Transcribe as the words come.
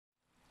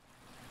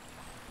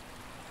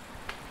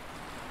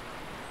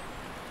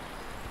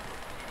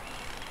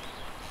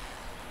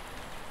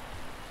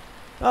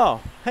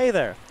Oh, hey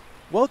there.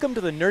 Welcome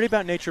to the Nerdy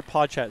About Nature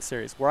Podchat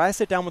series, where I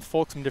sit down with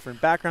folks from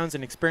different backgrounds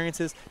and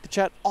experiences to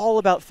chat all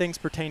about things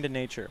pertaining to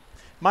nature.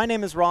 My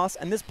name is Ross,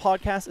 and this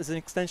podcast is an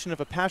extension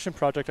of a passion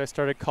project I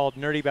started called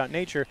Nerdy About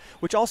Nature,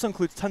 which also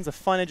includes tons of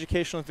fun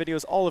educational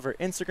videos all over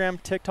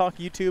Instagram, TikTok,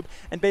 YouTube,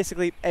 and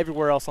basically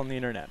everywhere else on the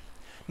internet.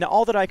 Now,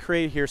 all that I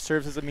create here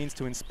serves as a means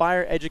to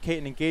inspire, educate,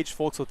 and engage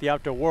folks with the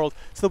outdoor world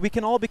so that we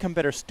can all become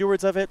better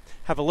stewards of it,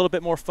 have a little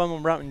bit more fun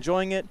when we're out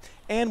enjoying it,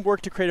 and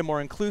work to create a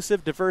more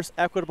inclusive, diverse,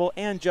 equitable,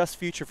 and just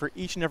future for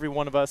each and every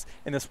one of us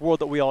in this world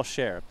that we all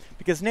share.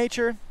 Because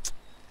nature,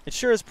 it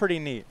sure is pretty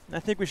neat, and I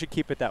think we should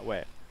keep it that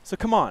way. So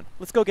come on,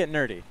 let's go get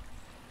nerdy.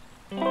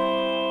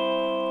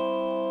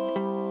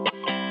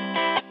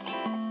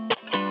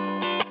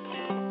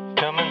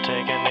 Come and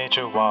take a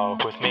nature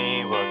walk with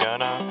me. We're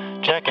gonna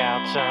check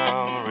out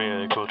some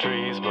really cool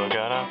trees. We're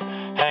gonna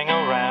hang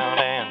around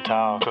and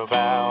talk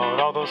about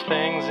all those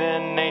things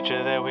in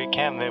nature that we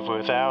can't live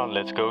without.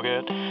 Let's go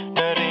get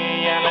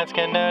nerdy, yeah, let's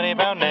get nerdy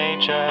about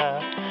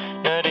nature.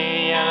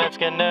 Nerdy, yeah, let's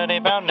get nerdy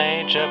about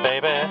nature,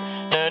 baby.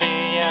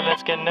 Nerdy, yeah,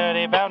 let's get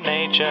nerdy about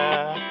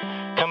nature.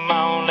 Come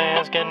on,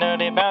 let's get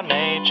nerdy about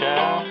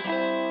nature.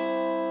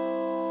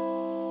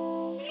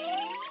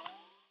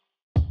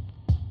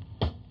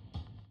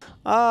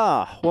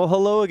 Well,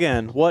 hello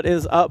again. What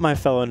is up, my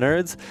fellow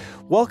nerds?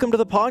 Welcome to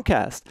the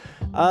podcast.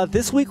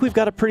 This week we've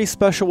got a pretty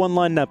special one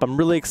lined up. I'm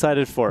really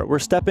excited for it. We're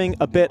stepping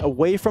a bit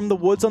away from the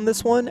woods on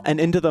this one and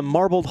into the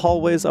marbled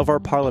hallways of our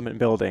Parliament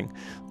building,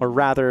 or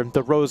rather,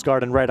 the Rose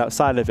Garden right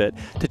outside of it,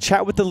 to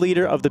chat with the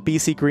leader of the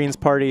BC Greens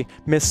Party,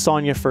 Miss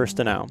Sonia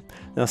Furstenau.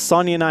 Now,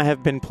 Sonia and I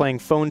have been playing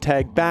phone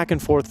tag back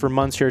and forth for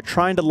months here,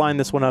 trying to line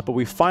this one up, but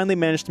we finally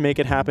managed to make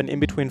it happen in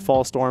between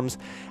fall storms,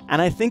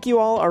 and I think you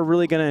all are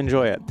really going to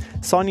enjoy it.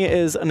 Sonia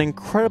is an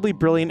incredibly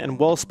brilliant and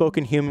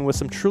well-spoken human with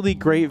some truly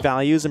great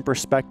values and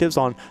perspectives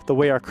on the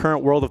way our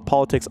current world of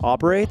politics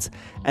operates,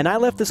 and I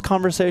left this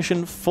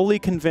conversation fully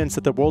convinced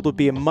that the world would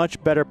be a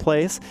much better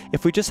place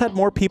if we just had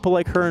more people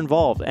like her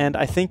involved, and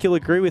I think you'll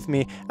agree with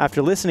me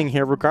after listening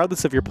here,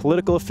 regardless of your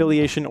political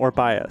affiliation or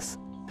bias.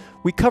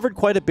 We covered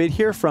quite a bit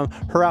here, from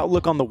her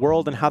outlook on the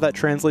world and how that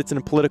translates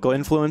into political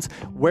influence,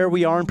 where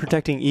we are in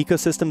protecting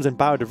ecosystems and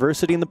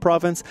biodiversity in the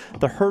province,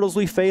 the hurdles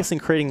we face in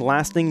creating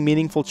lasting,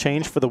 meaningful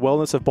change for the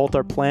wellness of both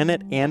our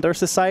planet and our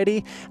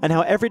society, and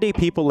how everyday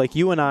people like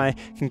you and I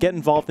can get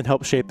involved and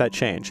help shape that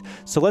change.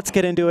 So let's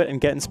get into it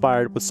and get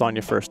inspired with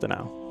Sonia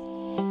Furstenau.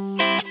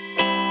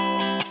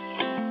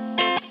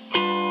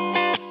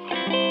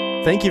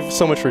 Thank you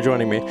so much for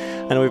joining me.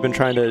 I know we've been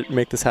trying to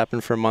make this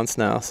happen for months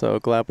now, so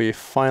glad we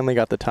finally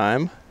got the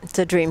time. It's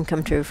a dream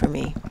come true for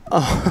me.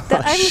 Oh,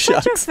 I'm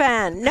shucks. such a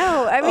fan.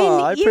 No, I mean,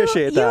 I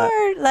appreciate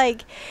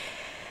that.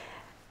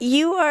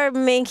 You are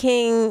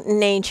making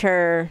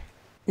nature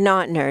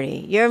not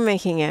nerdy. You're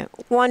making it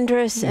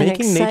wondrous and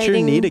exciting. Making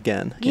nature neat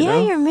again. You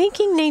know? You're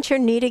making nature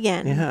neat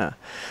again. Yeah.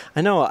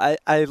 I know.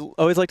 I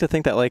always like to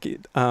think that,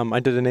 I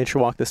did a nature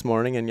walk this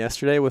morning and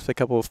yesterday with a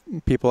couple of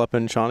people up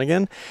in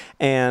Shawnigan,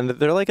 and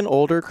they're like an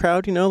older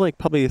crowd,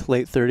 probably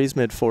late 30s,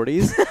 mid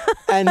 40s.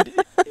 And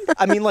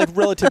I mean,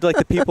 relative to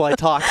the people I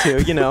talk to,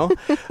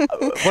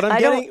 what I'm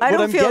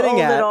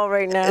getting at all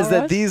right now, is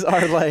that these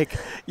are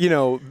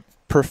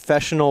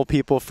professional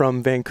people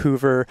from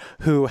Vancouver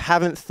who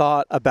haven't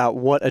thought about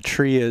what a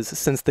tree is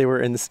since they were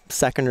in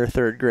second or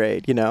third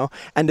grade,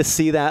 and to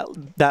see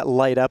that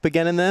light up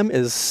again in them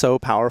is so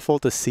powerful.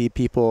 To see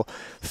people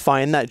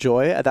find that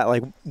joy,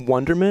 that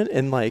wonderment,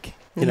 and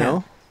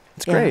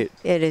it's great.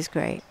 It is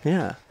great.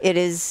 Yeah, it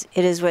is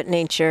what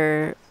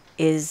nature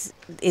is.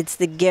 It's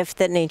the gift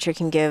that nature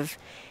can give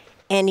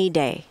any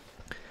day.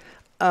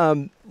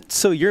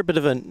 So you're a bit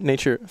of a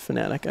nature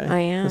fanatic, I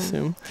am.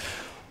 Assume.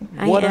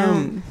 I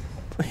am.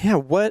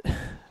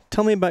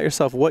 Tell me about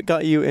yourself. What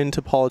got you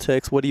into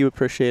politics? What do you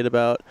appreciate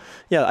about,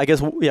 what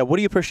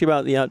do you appreciate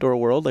about the outdoor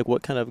world?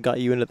 What kind of got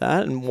you into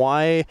that? And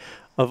why,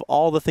 of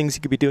all the things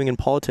you could be doing in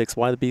politics,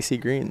 why the BC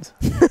Greens?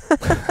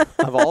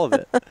 Of all of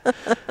it.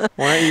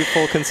 Why aren't you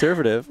full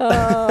conservative?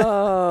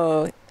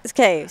 Oh,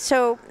 okay.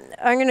 So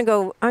I'm going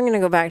to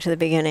go back to the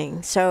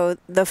beginning. So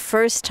the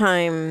first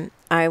time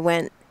I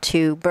went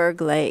to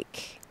Berg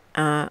Lake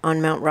on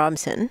Mount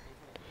Robson,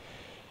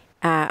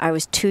 I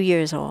was 2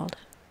 years old.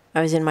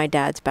 I was in my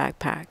dad's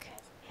backpack.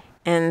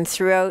 And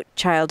throughout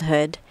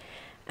childhood,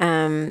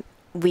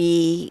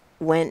 we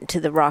went to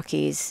the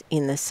Rockies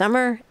in the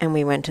summer and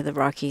we went to the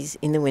Rockies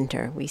in the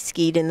winter. We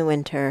skied in the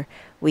winter,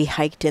 we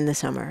hiked in the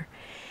summer.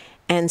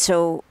 And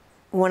so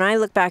when I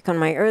look back on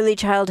my early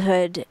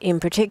childhood,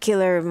 in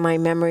particular, my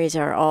memories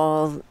are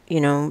all,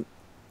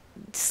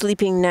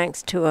 sleeping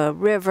next to a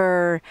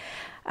river,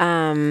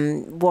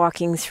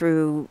 walking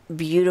through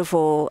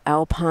beautiful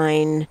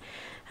alpine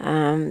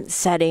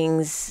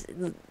settings,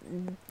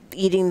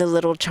 eating the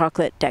little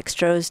chocolate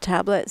dextrose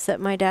tablets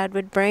that my dad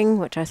would bring,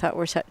 which I thought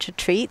were such a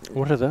treat.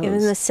 What are those? In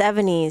the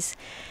 70s.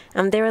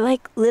 They were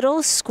like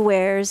little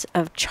squares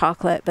of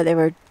chocolate, but they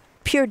were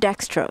pure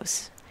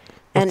dextrose.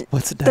 And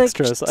what's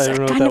dextrose? I don't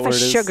know what kind that of word a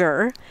is.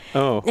 sugar.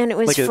 Oh, And it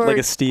was like for a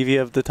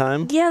stevia of the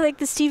time. Yeah, like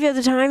the stevia of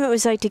the time. It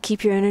was like to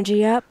keep your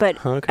energy up.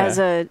 But Okay. as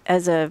a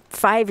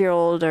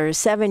 5-year-old or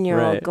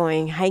 7-year-old Right.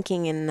 going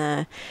hiking in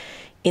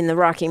the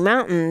Rocky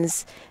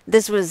Mountains,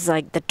 this was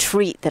like the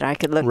treat that I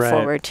could look Right.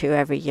 forward to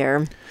every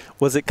year.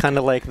 Was it kind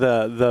of like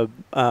the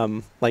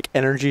like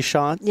energy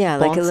shot? Yeah,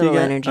 like a bonks you little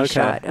get? energy Okay,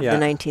 shot of yeah.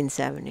 the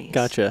 1970s.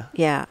 Gotcha.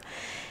 Yeah,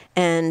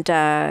 and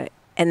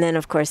then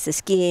of course the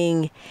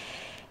skiing,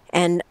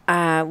 and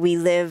we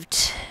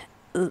lived.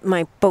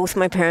 Both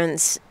my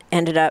parents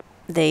ended up.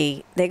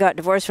 They got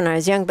divorced when I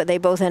was young, but they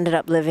both ended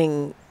up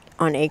living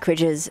on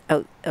acreages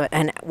out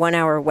and 1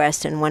 hour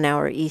west and 1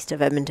 hour east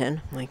of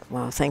Edmonton. I'm like,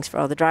 well, thanks for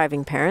all the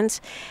driving,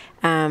 parents.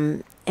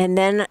 And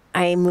then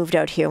I moved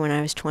out here when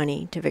I was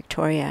 20 to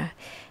Victoria,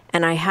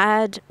 and I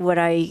had what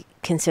I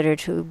consider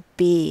to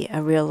be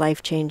a real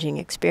life-changing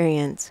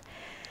experience.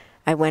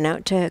 I went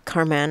out to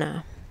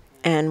Carmana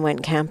and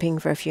went camping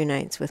for a few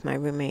nights with my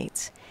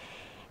roommates,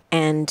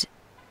 and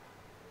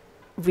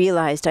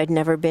realized I'd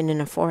never been in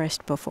a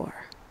forest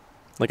before.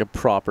 Like a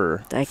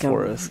proper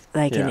forest.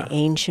 An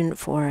ancient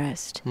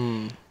forest.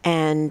 Hmm.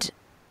 And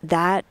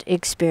that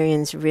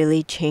experience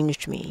really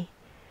changed me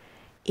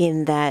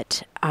in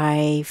that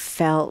I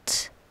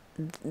felt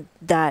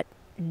that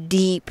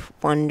deep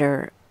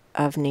wonder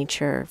of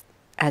nature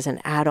as an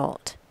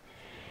adult,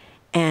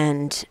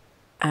 and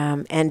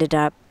ended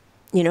up,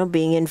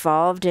 being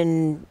involved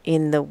in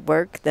the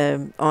work,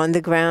 the on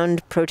the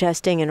ground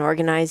protesting and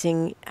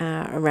organizing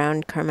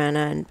around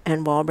Carmana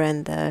and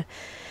Walbrand,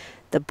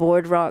 the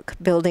boardwalk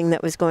building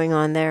that was going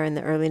on there in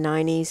the early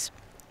 90s.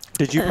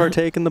 Did you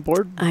partake in the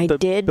I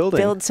did building?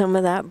 build some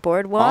of that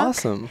boardwalk.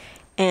 Awesome.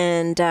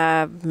 And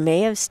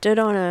may have stood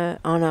on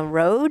a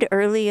road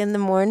early in the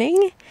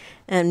morning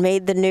and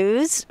made the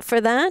news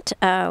for that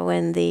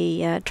when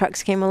the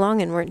trucks came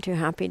along and weren't too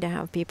happy to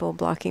have people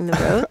blocking the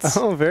roads.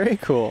 Oh, very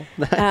cool.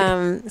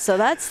 So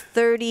that's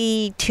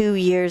 32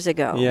 years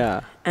ago.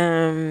 Yeah.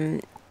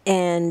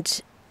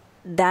 And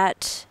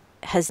that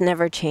has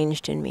never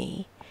changed in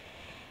me.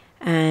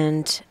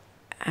 And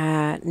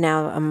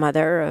now a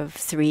mother of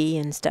 3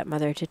 and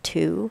stepmother to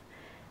 2,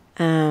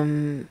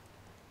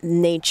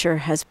 nature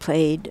has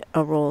played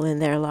a role in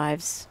their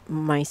lives.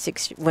 When my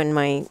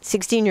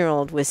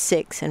 16-year-old was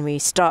 6 and we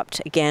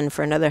stopped again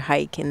for another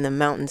hike in the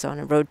mountains on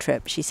a road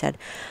trip, she said,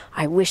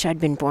 "I wish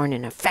I'd been born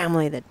in a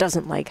family that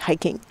doesn't like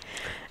hiking."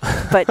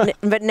 But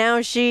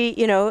now she,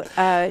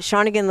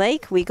 Shawnigan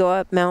Lake, we go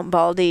up Mount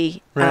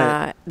Baldy.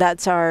 Right.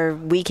 That's our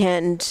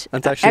weekend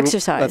That's actually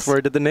exercise. That's where I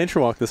did the nature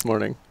walk this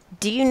morning.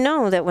 Do you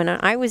know that when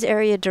I was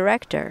area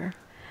director,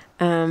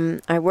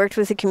 I worked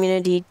with the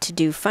community to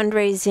do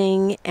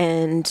fundraising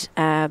and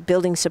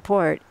building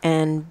support,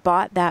 and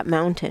bought that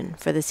mountain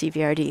for the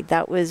CVRD.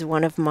 That was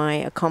one of my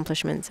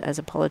accomplishments as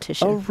a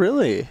politician. Oh,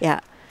 really?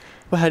 Yeah.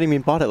 Well, how do you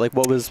mean bought it? Like,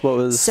 what was?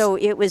 So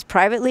it was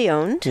privately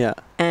owned. Yeah.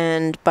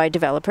 And by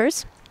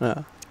developers.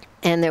 Yeah.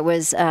 And there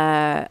was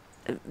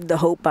the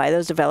hope by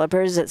those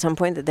developers at some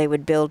point that they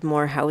would build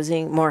more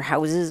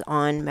houses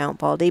on Mount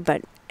Baldy,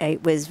 but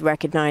it was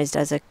recognized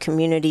as a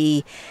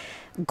community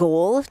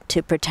goal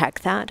to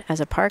protect that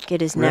as a park.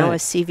 It is now a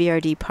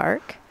CVRD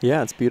park.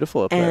 Yeah, it's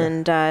beautiful up there.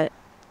 And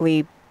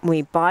we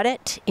bought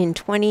it in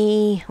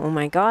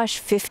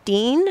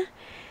 15,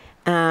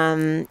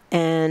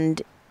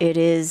 and it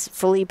is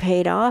fully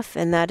paid off,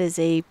 and that is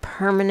a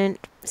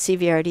permanent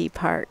CVRD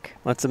park.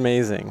 That's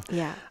amazing.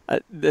 Yeah.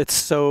 It's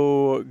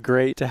so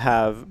great to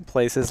have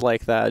places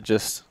like that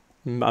just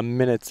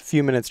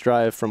few minutes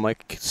drive from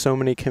like so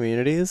many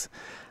communities.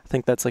 I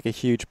think that's like a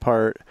huge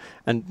part.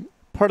 And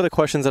part of the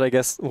questions that I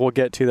guess we'll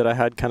get to that I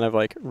had kind of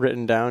like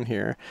written down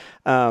here.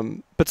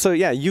 But so,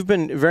 yeah, you've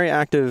been very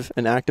active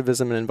in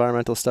activism and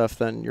environmental stuff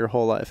then your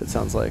whole life, it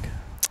sounds like.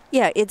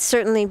 Yeah, it's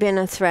certainly been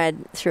a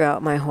thread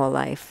throughout my whole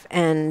life.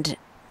 And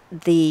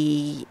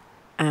you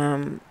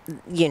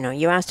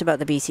asked about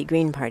the BC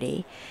Green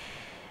Party.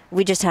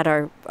 We just had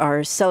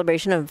our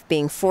celebration of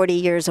being 40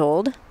 years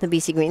old, the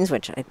BC Greens,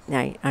 which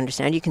I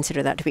understand you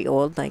consider that to be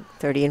old, like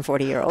 30 and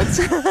 40-year-olds.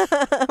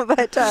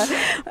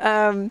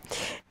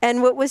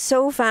 And what was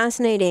so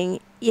fascinating,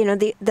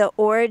 the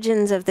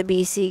origins of the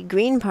BC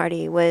Green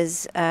Party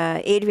was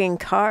Adrian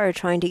Carr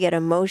trying to get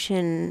a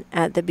motion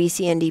at the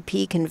BC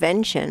NDP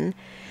convention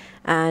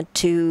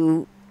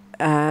to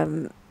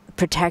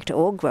protect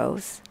old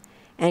growth,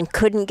 and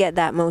couldn't get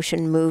that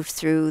motion moved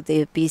through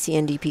the BC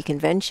NDP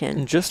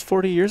convention. Just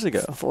 40 years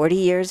ago. 40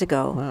 years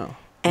ago. Wow.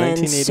 And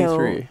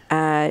 1983.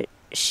 so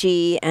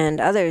she and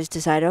others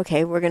decided,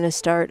 okay, we're going to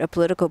start a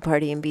political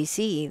party in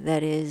BC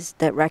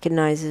that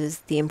recognizes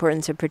the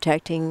importance of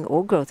protecting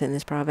old growth in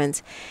this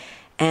province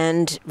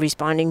and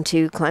responding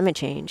to climate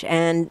change.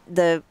 And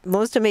the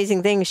most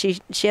amazing thing, she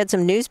had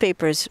some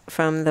newspapers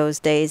from those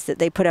days that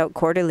they put out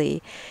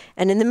quarterly.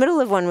 And in the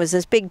middle of one was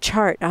this big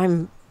chart.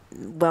 I'm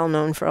well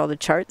known for all the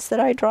charts that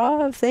I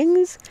draw of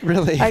things.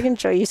 Really? I can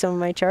show you some of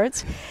my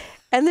charts.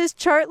 And this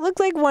chart looked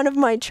like one of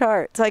my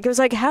charts. Like, it was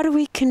like, how do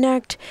we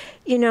connect,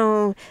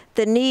 the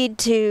need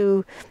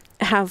to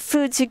have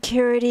food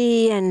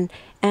security and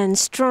and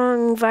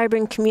strong,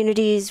 vibrant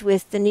communities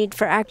with the need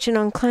for action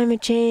on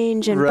climate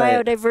change and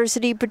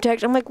biodiversity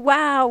protection. I'm like,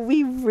 wow,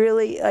 we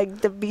really,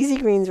 like, the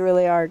BC Greens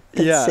really are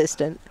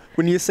consistent. Yeah.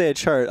 When you say a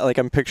chart, like,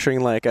 I'm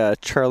picturing like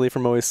Charlie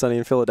from Always Sunny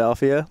in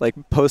Philadelphia, like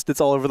Post-its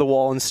all over the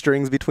wall and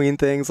strings between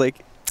things,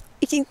 like.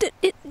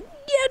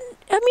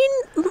 I mean,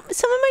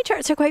 some of my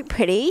charts are quite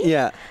pretty.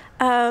 Yeah.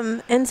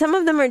 And some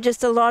of them are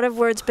just a lot of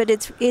words, but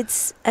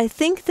it's. I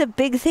think the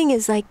big thing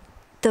is like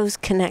those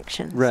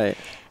connections. Right.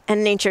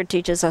 And nature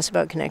teaches us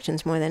about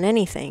connections more than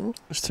anything.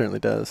 It certainly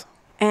does.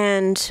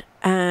 And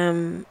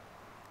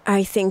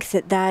I think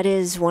that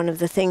is one of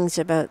the things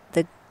about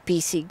the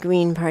BC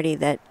Green Party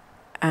that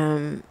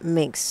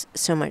makes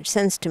so much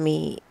sense to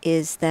me,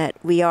 is that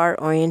we are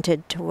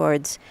oriented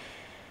towards,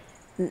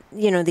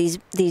 you know, these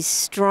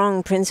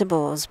strong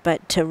principles,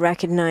 but to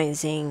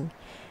recognizing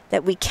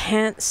that we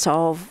can't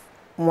solve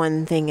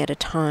one thing at a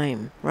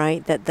time,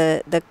 right? That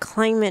the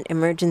climate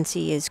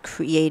emergency is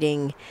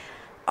creating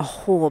a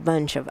whole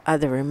bunch of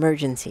other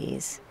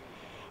emergencies.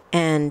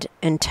 And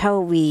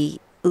until we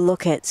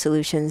look at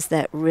solutions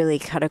that really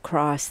cut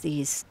across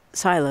these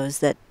silos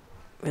that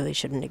really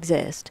shouldn't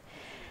exist,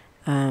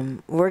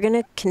 we're going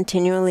to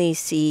continually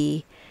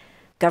see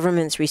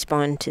governments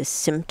respond to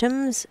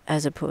symptoms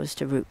as opposed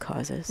to root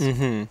causes.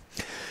 Mm-hmm.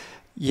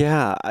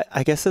 Yeah,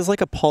 I guess as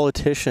like a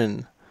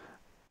politician,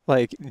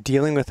 like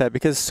dealing with that,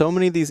 because so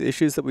many of these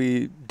issues that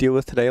we deal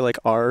with today, like,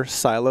 are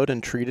siloed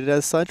and treated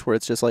as such, where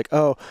it's just like,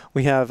 oh,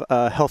 we have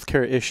a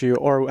healthcare issue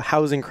or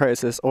housing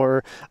crisis,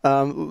 or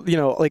you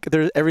know, like,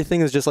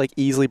 everything is just like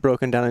easily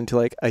broken down into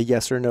like a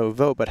yes or no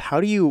vote. But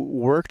how do you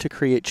work to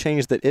create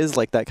change that is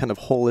like that kind of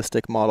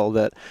holistic model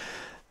that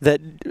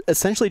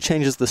essentially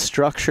changes the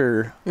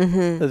structure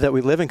that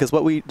we live in?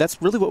 Because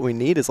that's really what we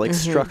need is like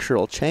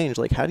structural change.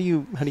 Like, how do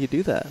you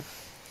do that?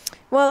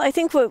 Well, I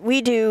think what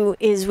we do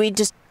is we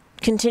just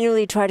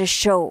continually try to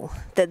show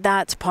that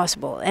that's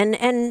possible.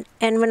 And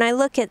when I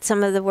look at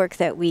some of the work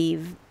that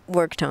we've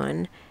worked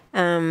on,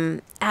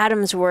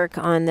 Adam's work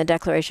on the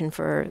Declaration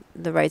for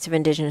the Rights of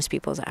Indigenous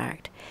Peoples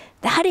Act,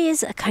 that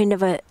is a kind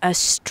of a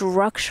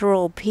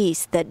structural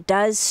piece that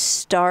does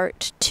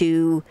start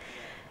to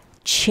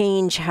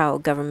change how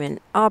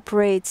government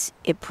operates.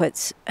 It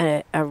puts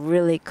a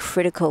really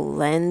critical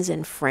lens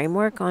and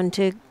framework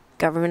onto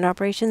government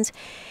operations.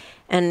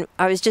 And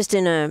I was just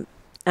in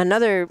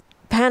another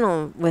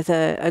panel with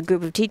a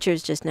group of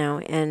teachers just now,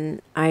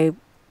 and I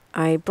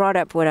brought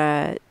up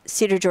what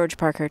Cedar George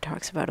Parker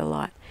talks about a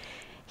lot.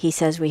 He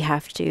says we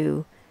have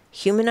to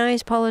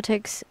humanize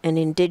politics and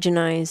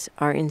indigenize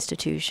our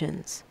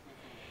institutions.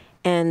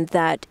 And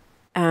that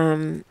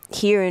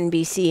here in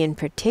BC in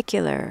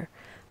particular,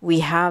 we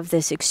have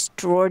this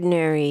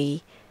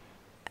extraordinary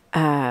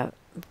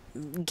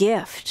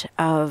gift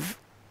of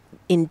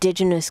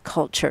Indigenous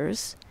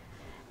cultures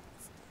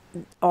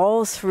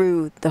all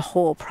through the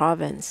whole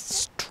province.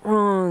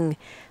 Strong,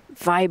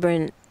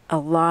 vibrant,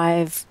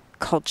 alive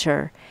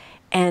culture.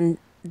 And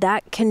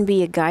that can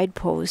be a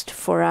guidepost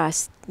for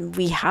us.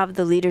 We have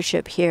the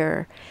leadership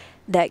here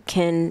that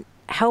can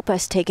help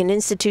us take an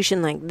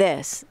institution like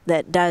this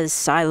that does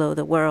silo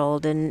the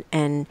world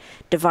and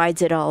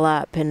divides it all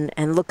up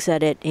and looks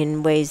at it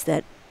in ways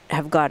that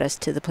have got us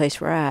to the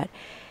place we're at.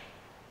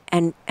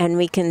 And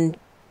we can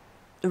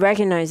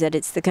recognize that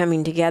it's the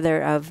coming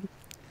together of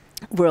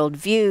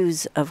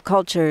worldviews, of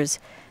cultures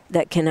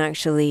that can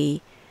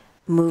actually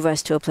move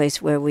us to a place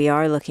where we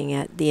are looking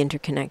at the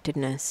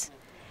interconnectedness.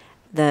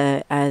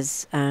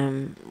 As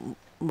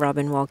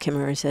Robin Wall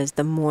Kimmerer says,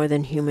 the more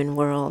than human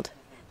world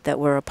that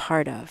we're a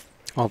part of.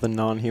 All the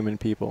non-human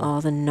people.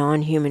 All the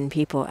non-human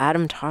people.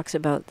 Adam talks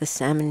about the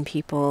salmon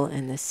people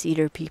and the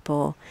cedar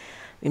people.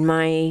 I mean,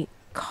 my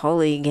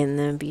colleague in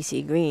the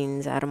BC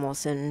Greens, Adam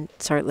Olson,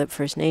 Sartlip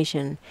First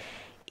Nation,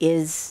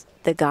 is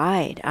the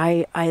guide.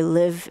 I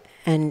live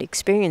and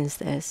experience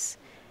this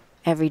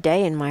every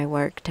day in my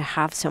work, to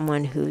have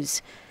someone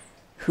who's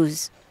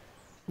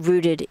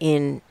rooted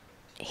in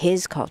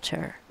his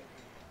culture,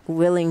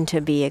 willing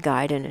to be a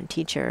guide and a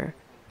teacher,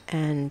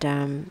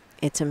 and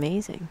it's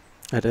amazing.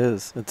 It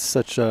is. It's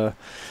such a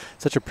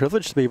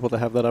privilege to be able to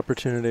have that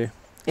opportunity.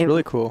 It's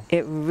really cool.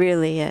 It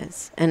really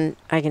is. And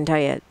I can tell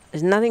you,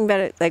 there's nothing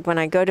better, like when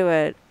I go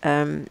to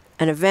an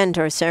event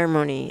or a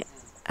ceremony,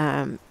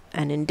 an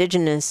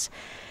Indigenous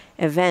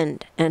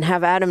event, and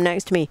have Adam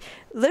next to me,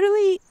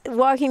 literally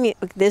walking me,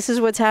 this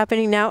is what's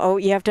happening now. Oh,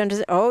 you have to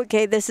understand. Oh,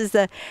 okay, this is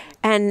the,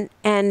 and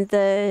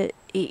the,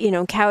 you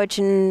know,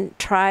 Cowichan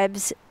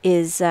tribes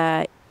is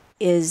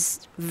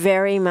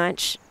very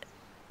much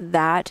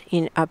that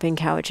up in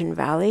Cowichan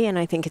Valley, and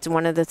I think it's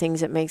one of the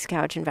things that makes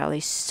Cowichan Valley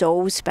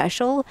so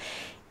special,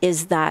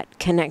 is that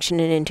connection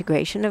and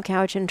integration of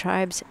Cowichan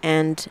tribes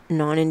and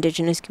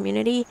non-Indigenous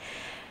community,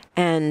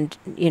 and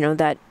you know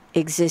that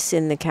exists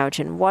in the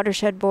Cowichan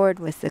Watershed Board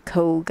with the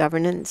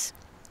co-governance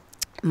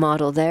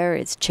model there.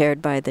 It's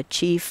chaired by the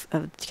chief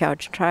of the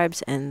Cowichan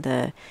tribes and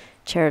the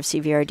chair of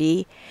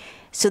CVRD.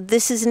 So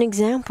this is an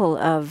example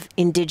of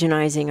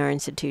indigenizing our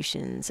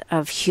institutions,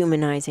 of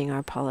humanizing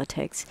our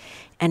politics,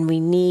 and we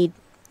need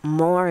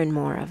more and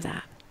more of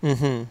that.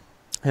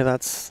 Mm-hmm. Hey,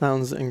 that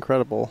sounds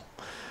incredible.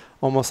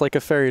 Almost like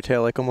a fairy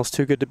tale, like almost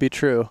too good to be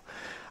true.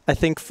 I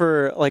think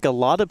for like a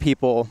lot of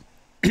people,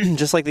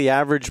 just like the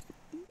average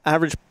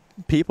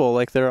people,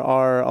 like there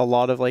are a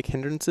lot of like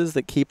hindrances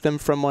that keep them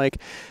from like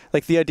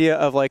the idea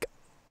of like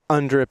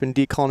UNDRIP and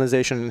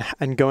decolonization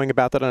and going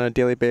about that on a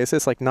daily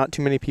basis. Like not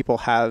too many people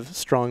have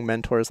strong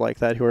mentors like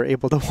that who are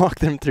able to walk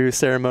them through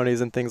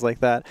ceremonies and things like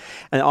that.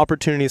 And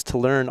opportunities to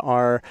learn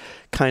are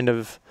kind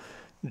of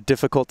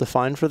difficult to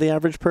find for the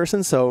average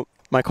person. So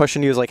my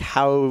question to you is like,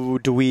 how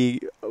do we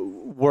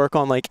work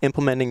on like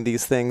implementing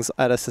these things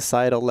at a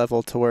societal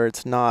level to where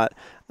it's not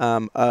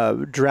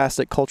a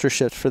drastic culture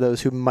shift for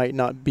those who might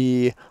not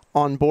be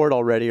on board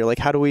already? Or like,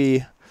 how do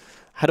we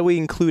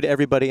include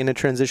everybody in a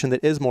transition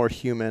that is more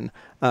human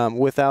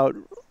without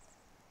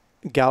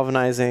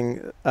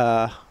galvanizing,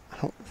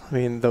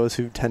 those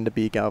who tend to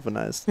be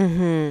galvanized,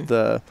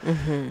 the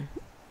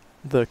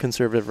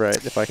conservative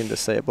right, if I can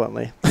just say it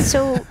bluntly.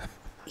 So,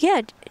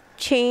 yeah,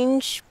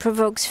 change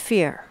provokes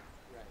fear.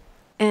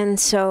 And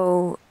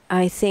so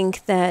I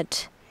think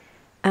that,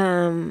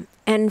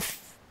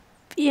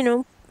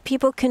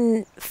 people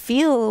can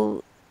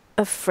feel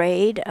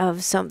afraid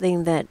of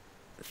something that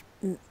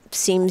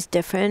seems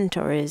different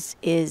or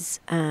is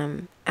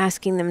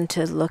asking them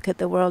to look at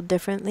the world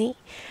differently.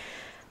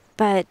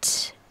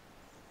 But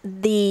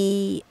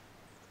the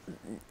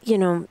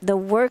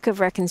work of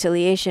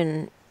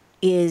reconciliation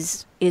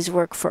is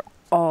work for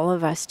all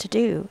of us to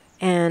do.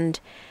 And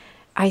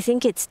I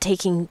think it's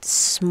taking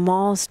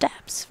small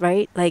steps,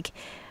 right? Like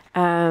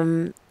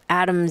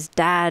Adam's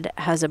dad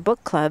has a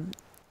book club,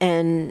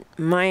 and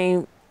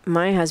my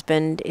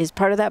husband is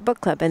part of that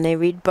book club, and they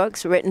read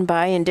books written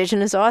by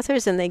Indigenous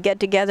authors, and they get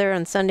together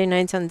on Sunday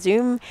nights on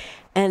Zoom,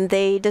 and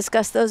they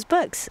discuss those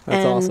books.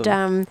 That's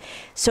awesome.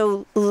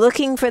 So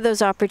looking for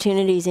those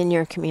opportunities in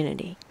your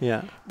community.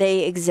 Yeah.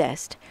 They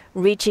exist.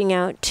 Reaching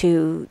out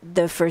to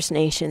the First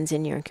Nations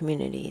in your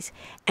communities,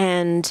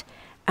 and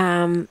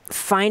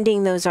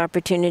finding those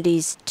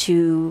opportunities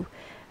to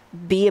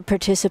be a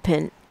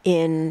participant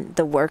in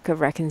the work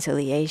of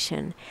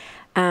reconciliation.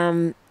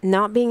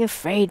 Not being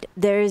afraid.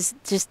 There's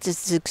just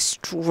this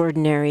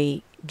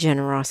extraordinary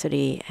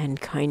generosity and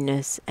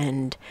kindness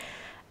and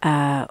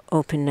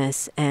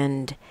openness,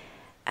 and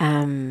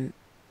even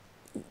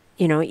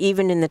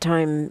in the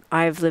time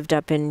I've lived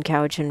up in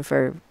Cowichan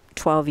for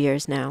 12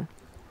 years now,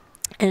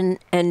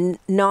 and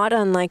not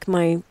unlike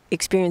my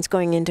experience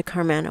going into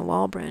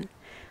Carmanah-Walbren,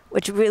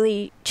 which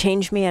really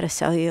changed me at a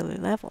cellular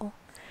level.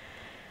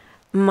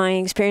 My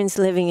experience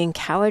living in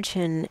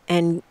Cowichan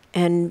and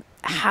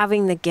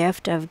having the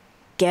gift of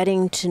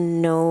getting to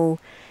know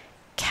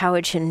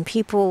Cowichan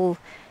people,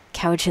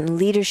 Cowichan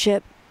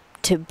leadership,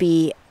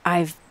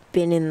 I've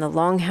been in the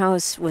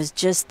Longhouse, was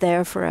just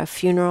there for a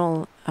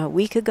funeral a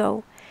week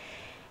ago,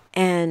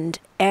 and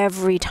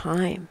every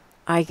time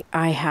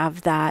I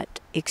have that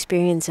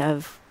experience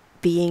of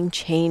being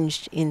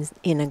changed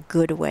in a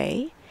good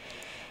way.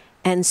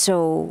 And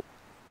so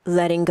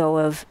letting go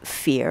of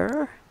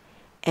fear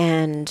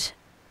and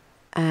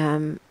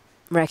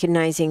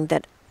recognizing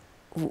that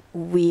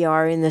we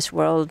are in this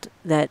world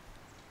that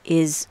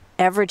is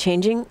ever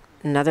changing,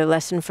 another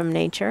lesson from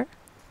nature,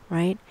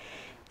 right?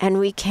 And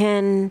we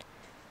can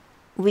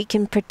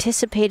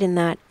participate in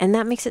that, and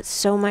that makes it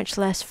so much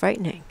less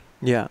frightening.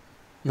 Yeah.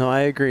 No,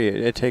 I agree.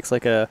 It takes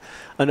like an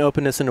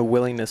openness and a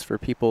willingness for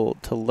people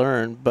to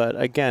learn.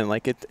 But again,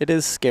 like it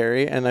is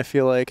scary, and I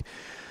feel like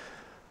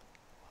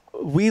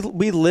we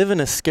live in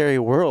a scary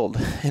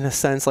world in a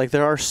sense. Like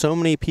there are so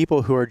many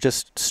people who are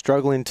just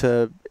struggling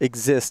to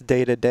exist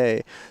day to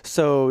day.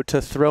 So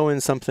to throw in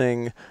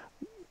something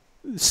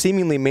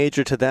seemingly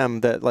major to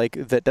them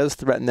that does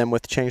threaten them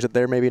with change that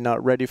they're maybe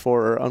not ready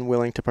for or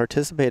unwilling to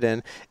participate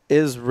in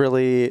is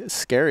really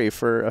scary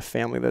for a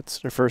family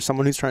for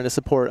someone who's trying to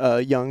support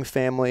a young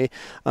family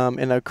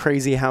in a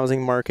crazy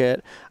housing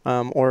market,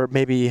 or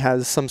maybe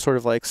has some sort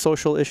of like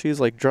social issues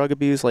like drug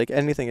abuse, like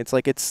anything.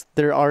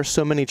 There are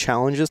so many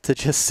challenges to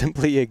just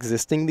simply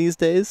existing these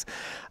days,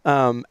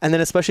 and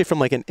then especially from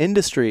like an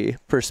industry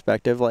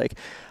perspective, like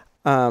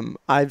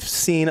I've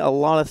seen a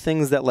lot of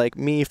things that like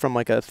me from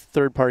like a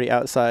third party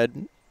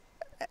outside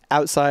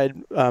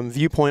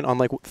viewpoint on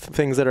like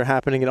things that are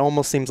happening. It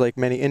almost seems like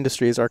many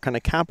industries are kind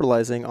of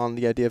capitalizing on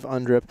the idea of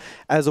UNDRIP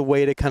as a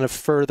way to kind of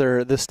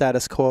further the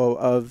status quo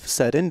of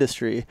said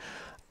industry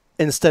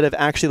instead of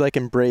actually like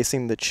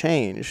embracing the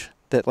change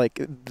that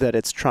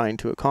it's trying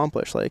to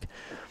accomplish. Like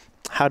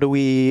how do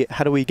we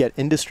get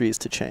industries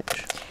to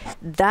change?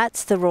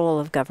 That's the role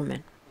of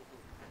government.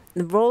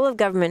 The role of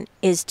government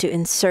is to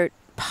insert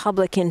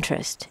public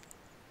interest,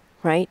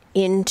 right,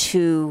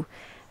 into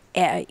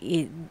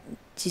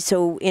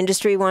so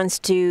industry wants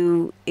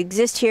to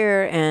exist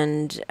here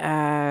and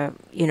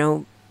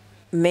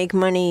make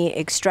money,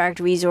 extract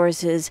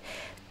resources.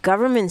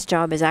 Government's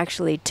job is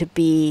actually to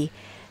be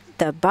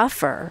the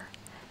buffer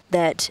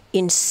that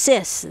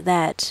insists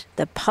that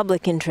the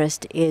public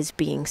interest is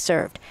being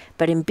served.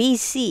 But in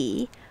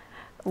BC,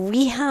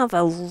 we have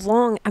a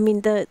long,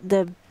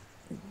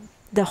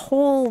 the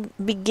whole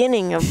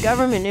beginning of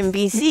government in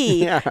BC.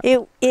 Yeah.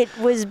 It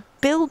was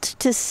built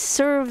to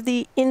serve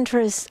the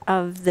interests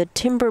of the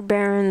timber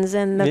barons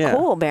and the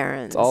coal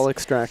barons. It's all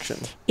extraction.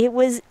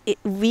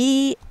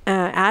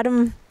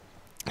 Adam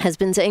has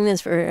been saying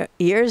this for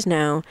years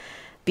now.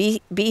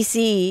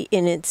 BC,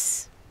 in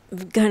its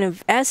kind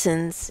of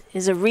essence,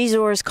 is a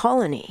resource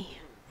colony.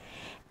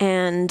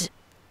 And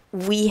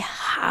we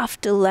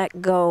have to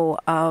let go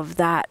of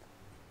that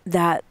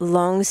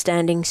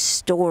long-standing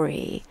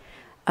story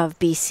of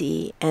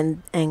BC,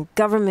 and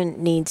government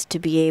needs to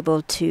be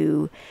able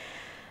to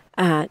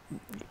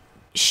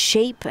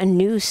shape a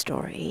new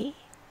story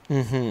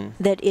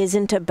that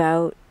isn't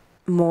about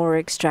more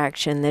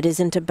extraction, that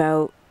isn't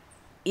about,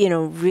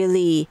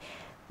 really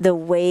the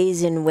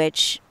ways in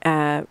which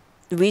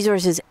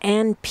resources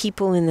and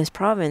people in this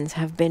province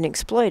have been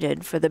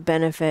exploited for the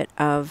benefit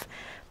of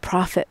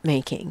profit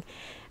making.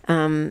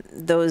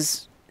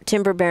 Those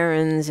timber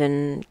barons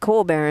and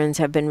coal barons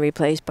have been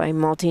replaced by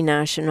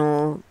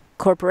multinational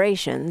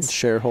corporations.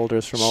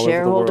 Shareholders from all over the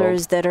world.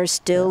 Shareholders that are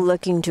still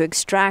looking to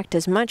extract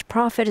as much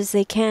profit as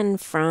they can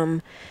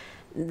from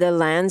the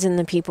lands and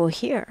the people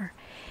here.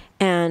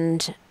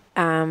 And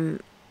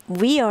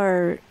we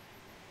are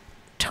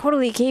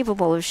totally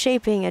capable of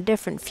shaping a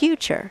different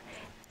future.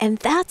 And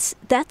that's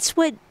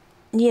what,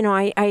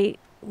 I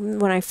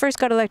when I first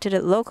got elected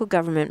at local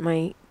government,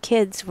 my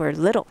kids were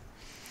little.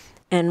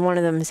 And one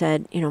of them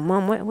said,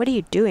 Mom, what are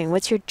you doing?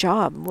 What's your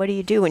job? What do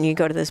you do when you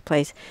go to this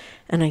place?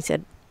 And I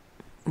said,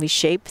 we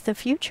shape the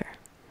future.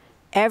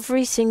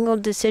 Every single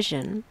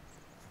decision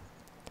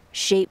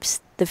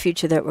shapes the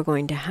future that we're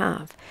going to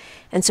have.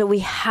 And so we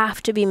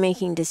have to be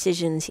making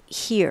decisions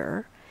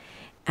here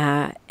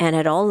and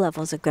at all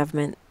levels of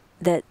government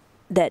that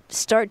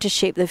start to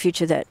shape the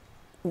future, that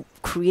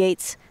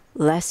creates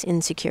less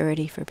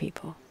insecurity for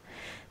people,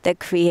 that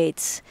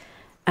creates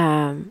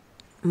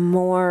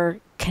more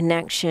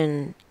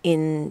connection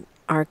in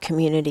our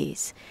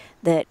communities,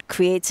 that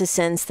creates a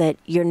sense that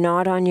you're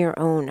not on your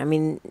own. I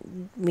mean,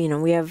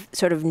 we have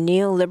sort of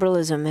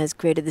neoliberalism has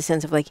created the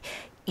sense of like,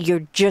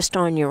 you're just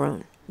on your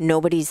own.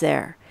 Nobody's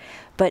there.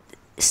 But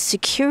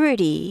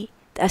security,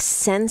 a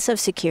sense of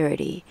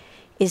security,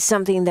 is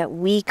something that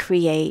we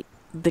create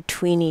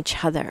between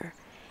each other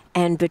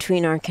and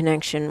between our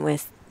connection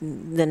with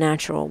the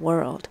natural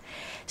world.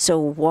 So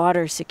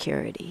water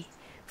security,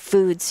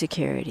 food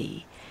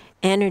security,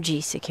 energy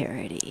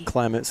security,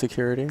 climate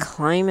security,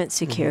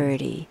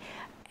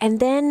 and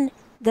then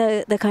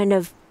the kind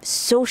of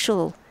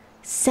social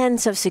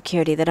sense of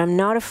security, that I'm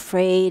not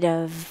afraid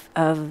of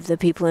the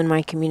people in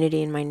my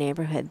community, in my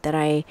neighborhood, that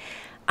I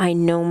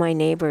know my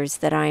neighbors,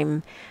 that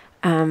I'm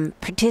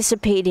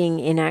participating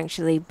in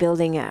actually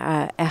building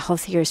a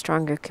healthier,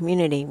 stronger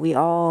community. We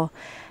all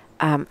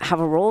have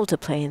a role to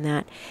play in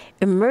that.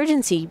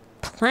 Emergency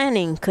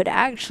planning could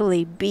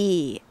actually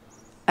be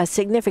a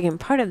significant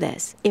part of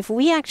this. If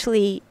we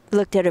actually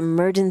looked at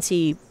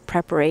emergency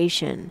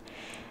preparation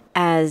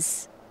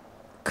as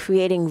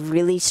creating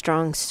really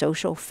strong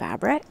social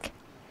fabric,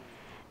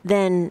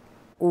 then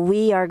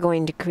we are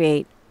going to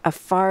create a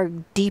far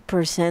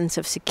deeper sense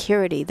of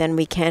security than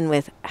we can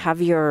with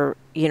have your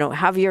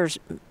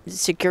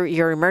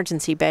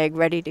emergency bag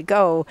ready to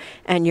go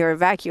and your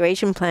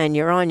evacuation plan,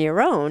 you're on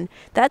your own.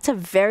 That's a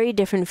very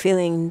different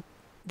feeling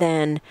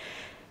than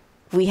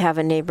we have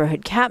a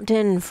neighborhood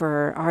captain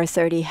for our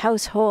 30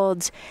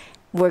 households.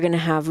 We're going to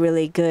have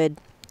really good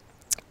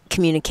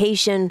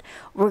communication.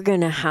 We're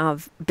going to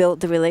have built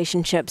the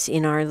relationships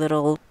in our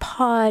little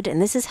pod,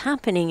 and this is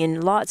happening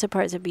in lots of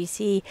parts of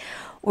BC.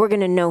 We're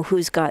going to know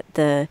who's got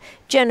the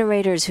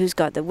generators, who's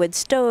got the wood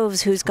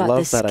stoves, who's got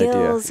the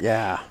skills. Idea.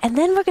 Yeah. And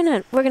then we're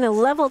going to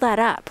level that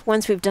up.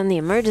 Once we've done the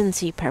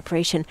emergency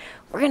preparation,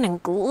 we're going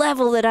to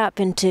level it up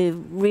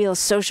into real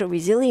social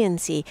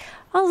resiliency.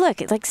 Oh,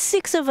 look, like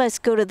 6 of us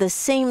go to the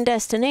same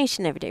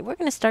destination every day. We're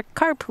going to start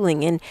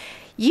carpooling, and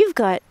you've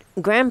got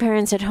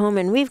grandparents at home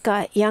and we've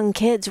got young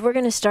kids. We're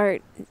going to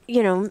start,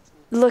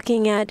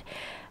 looking at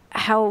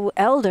how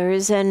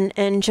elders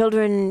and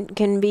children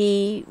can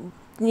be,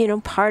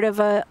 part of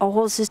a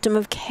whole system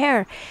of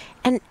care.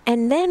 And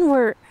then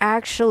we're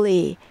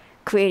actually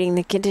creating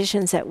the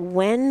conditions that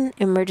when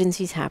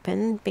emergencies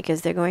happen,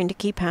 because they're going to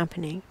keep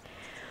happening,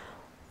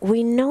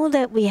 we know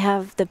that we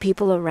have the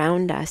people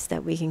around us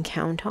that we can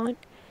count on.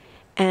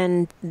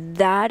 And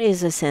that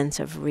is a sense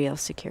of real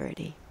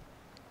security.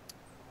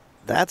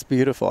 That's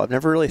beautiful. I've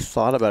never really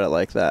thought about it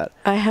like that.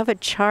 I have a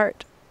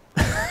chart.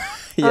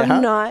 Yeah?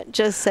 I'm not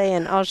just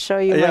saying, I'll show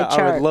you my chart.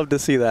 I would love to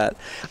see that.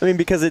 I mean,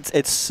 because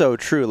it's so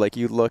true. Like,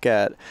 you look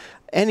at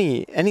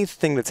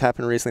anything that's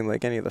happened recently,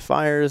 like any of the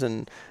fires,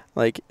 and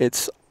like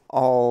it's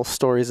all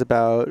stories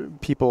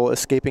about people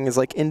escaping as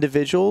like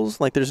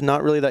individuals. Like, there's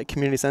not really that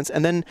community sense.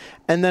 And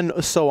then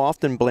so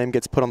often blame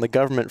gets put on the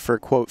government for,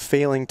 quote,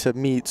 failing to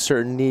meet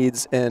certain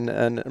needs in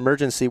an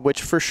emergency,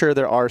 which for sure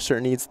there are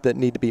certain needs that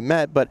need to be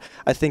met. But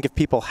I think if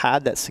people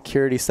had that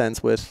security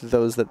sense with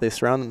those that they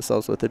surround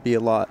themselves with, it'd be a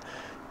lot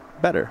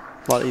better,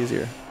 a lot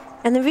easier.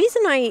 And the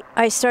reason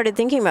I started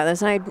thinking about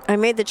this, I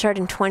made the chart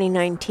in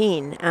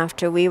 2019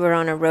 after we were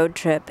on a road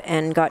trip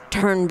and got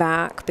turned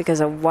back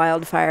because a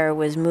wildfire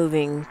was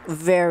moving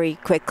very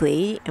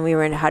quickly and we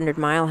were in a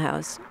 100-mile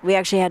house. We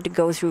actually had to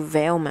go through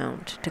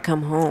Valemount to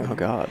come home. Oh,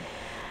 God.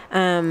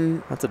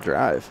 That's a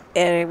drive.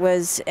 And it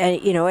was,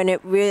 you know, and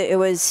it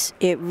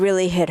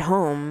really hit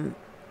home,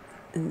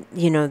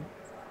 you know,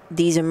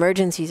 these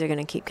emergencies are going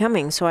to keep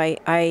coming. So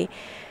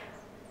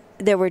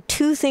there were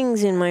two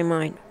things in my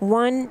mind.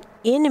 One,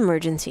 in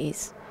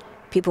emergencies,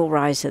 people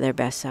rise to their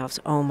best selves.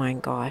 Oh my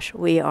gosh,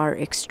 we are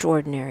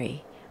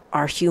extraordinary.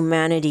 Our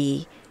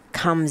humanity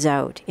comes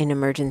out in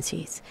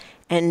emergencies.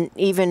 And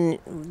even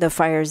the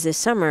fires this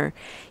summer,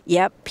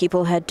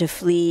 people had to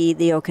flee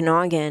the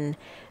Okanagan,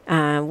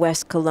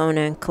 West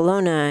Kelowna and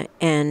Kelowna,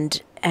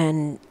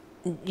 and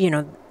you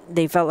know,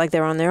 they felt like they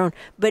were on their own.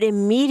 But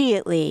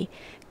immediately,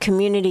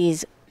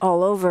 communities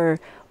all over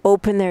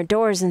opened their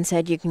doors and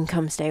said, you can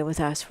come stay with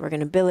us. We're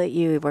going to billet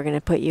you. We're going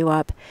to put you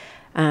up.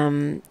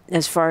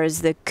 As far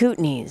as the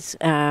Kootenays,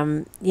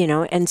 you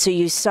know, and so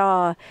you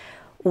saw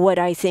what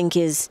I think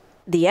is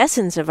the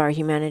essence of our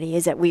humanity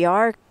is that we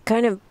are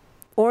kind of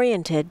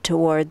oriented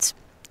towards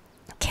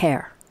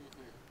care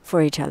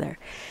for each other.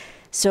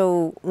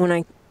 So when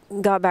I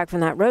got back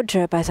from that road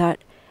trip, I thought,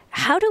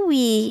 how do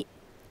we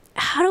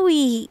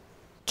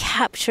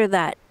capture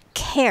that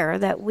care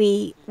that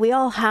we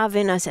all have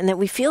in us and that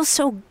we feel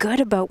so good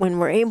about when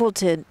we're able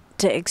to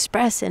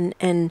express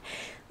and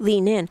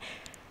lean in?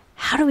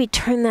 How do we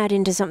turn that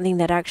into something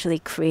that actually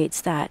creates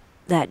that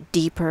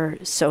deeper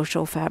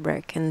social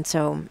fabric? And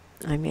so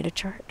I made a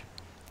chart.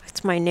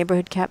 It's my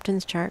neighborhood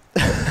captain's chart.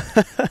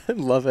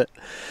 Love it.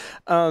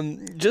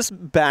 Just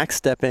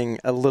backstepping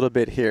a little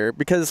bit here,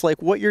 because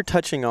like what you're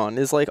touching on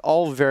is like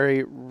all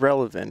very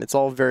relevant. It's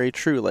all very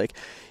true. Like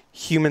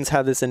humans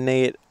have this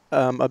innate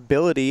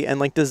ability and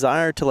like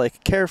desire to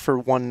like care for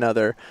one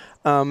another.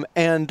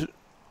 And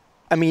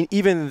I mean,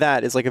 even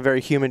that is like a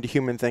very human to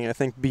human thing. I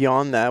think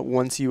beyond that,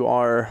 once you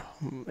are,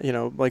 you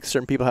know, like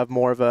certain people have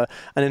more of an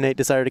innate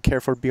desire to care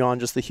for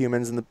beyond just the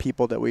humans and the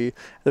people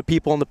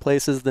and the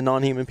places, the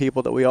non-human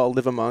people that we all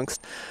live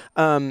amongst.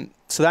 So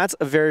that's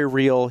a very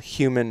real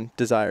human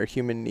desire,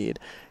 human need.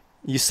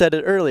 You said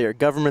it earlier,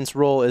 government's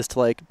role is to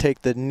like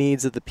take the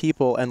needs of the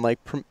people and like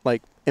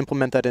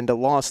implement that into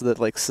law so that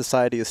like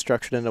society is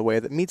structured in a way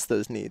that meets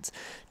those needs.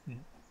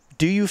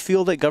 Do you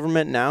feel that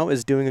government now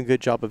is doing a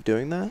good job of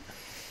doing that?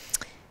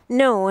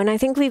 No, and I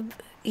think we've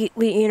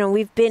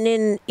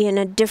been in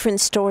a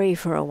different story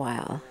for a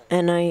while.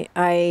 And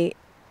I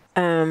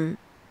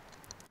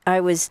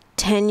was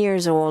 10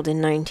 years old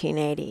in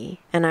 1980,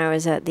 and I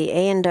was at the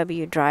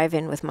A&W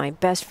drive-in with my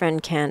best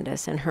friend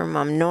Candace and her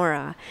mom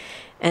Nora,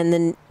 and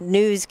the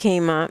news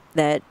came up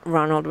that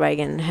Ronald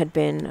Reagan had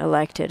been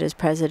elected as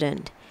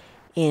president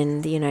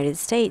in the United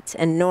States.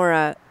 And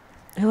Nora,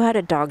 who had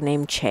a dog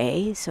named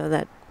Che, so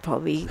that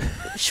probably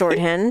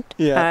shorthand,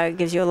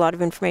 gives you a lot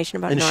of information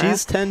about Nora. And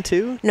she's 10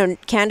 too? No,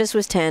 Candace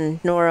was 10.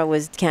 Nora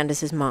was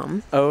Candace's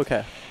mom. Oh,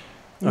 okay.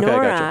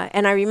 Nora, gotcha.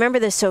 And I remember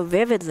this so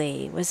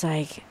vividly, was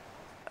like,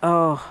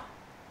 oh,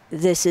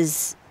 this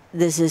is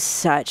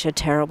such a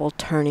terrible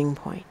turning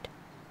point.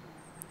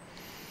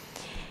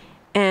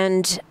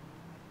 And,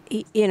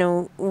 you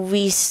know,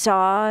 we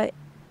saw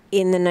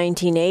in the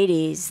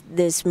 1980s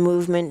this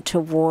movement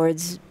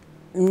towards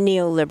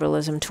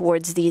neoliberalism,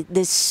 towards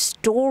this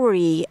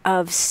story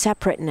of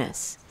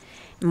separateness.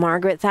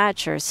 Margaret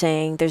Thatcher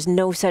saying there's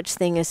no such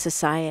thing as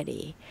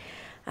society.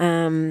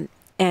 You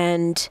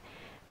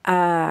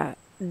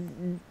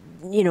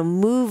know,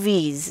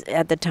 movies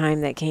at the time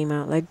that came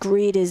out, like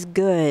Greed is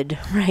Good,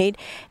 right?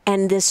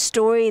 And this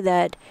story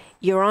that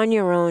you're on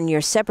your own,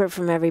 you're separate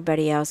from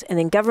everybody else, and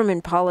then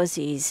government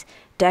policies,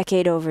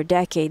 decade over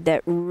decade,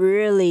 that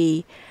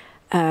really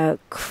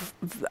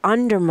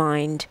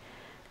undermined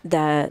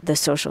the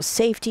social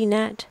safety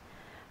net,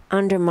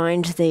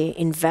 undermined the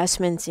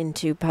investments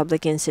into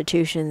public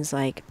institutions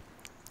like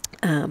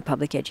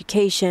public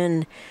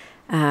education,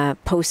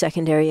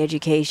 post-secondary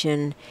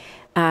education,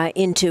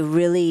 into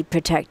really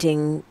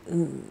protecting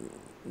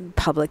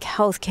public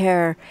health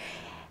care.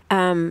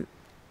 And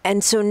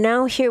so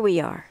now here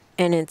we are,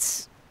 and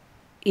it's,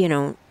 you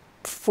know,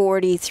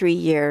 43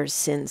 years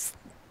since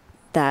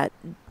that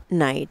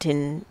night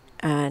in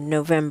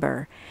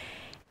November.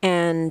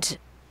 And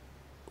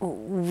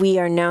we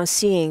are now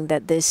seeing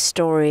that this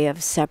story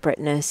of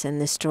separateness and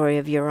this story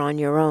of you're on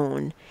your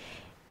own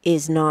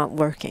is not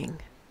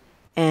working.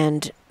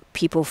 And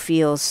people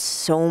feel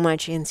so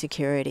much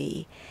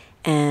insecurity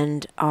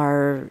and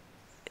are,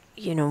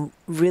 you know,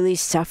 really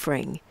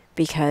suffering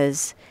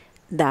because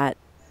that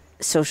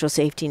social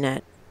safety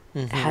net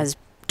has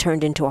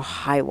turned into a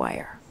high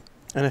wire.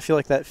 And I feel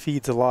like that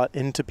feeds a lot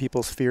into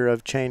people's fear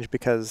of change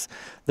because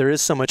there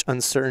is so much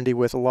uncertainty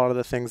with a lot of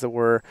the things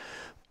that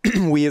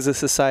we as a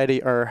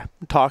society are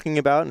talking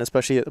about, and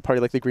especially a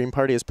party like the Green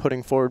Party is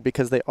putting forward,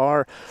 because they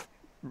are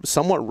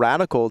somewhat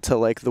radical to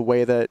like the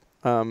way that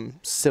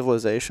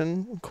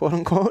civilization, quote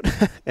unquote,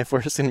 if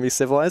we're just going to be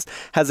civilized,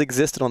 has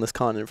existed on this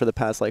continent for the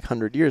past like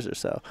 100 years or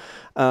so.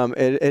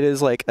 It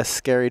is like a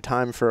scary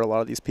time for a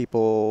lot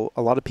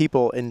of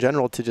people in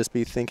general to just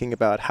be thinking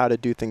about how to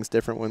do things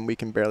different when we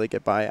can barely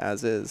get by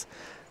as is.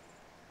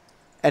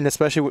 And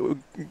especially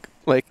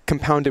like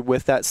compounded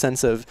with that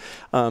sense of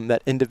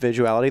that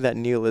individuality, that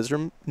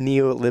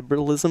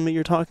neoliberalism that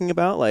you're talking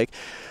about, like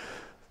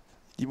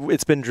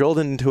it's been drilled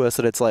into us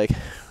that it's like,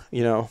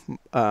 you know,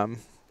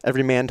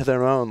 every man to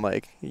their own,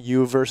 like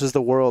you versus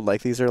the world.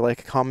 Like these are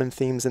like common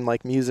themes in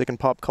like music and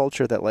pop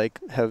culture that like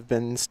have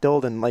been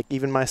instilled in like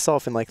even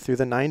myself in like through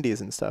the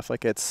 90s and stuff.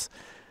 Like that's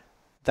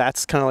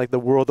kind of like the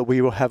world that we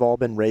have all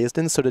been raised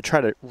in. So to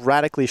try to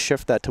radically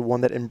shift that to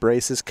one that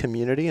embraces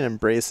community and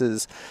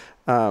embraces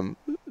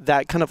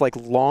that kind of like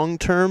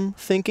long-term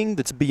thinking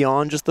that's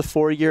beyond just the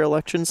 4-year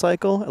election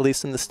cycle, at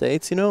least in the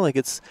States, you know,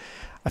 like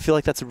I feel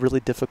like that's a really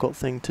difficult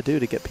thing to do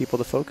to get people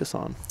to focus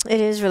on. It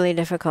is really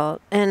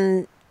difficult.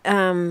 And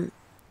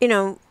you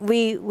know,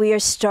 we are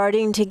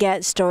starting to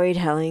get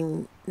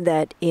storytelling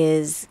that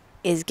is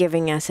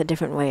giving us a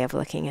different way of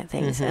looking at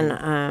things. Mm-hmm.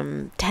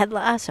 And Ted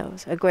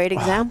Lasso's a great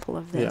example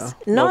of this.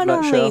 Yeah. Not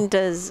only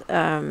does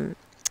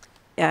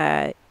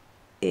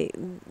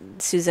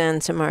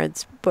Suzanne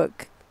Simard's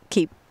book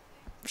keep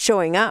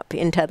showing up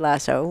in Ted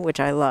Lasso, which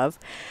I love,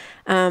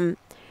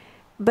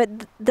 but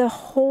the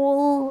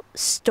whole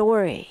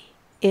story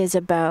is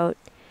about,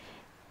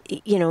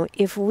 you know,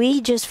 if we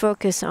just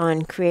focus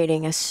on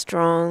creating a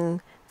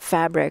strong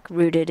fabric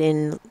rooted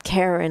in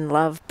care and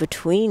love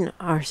between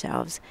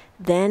ourselves,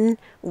 then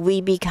we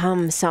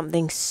become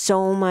something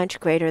so much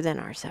greater than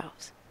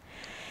ourselves.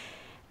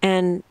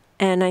 And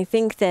I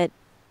think that,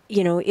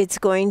 you know, it's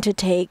going to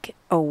take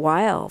a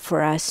while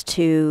for us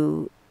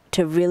to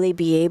really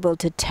be able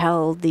to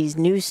tell these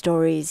new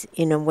stories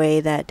in a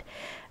way that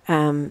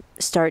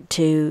start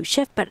to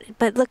shift.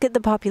 But look at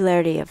the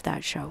popularity of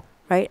that show,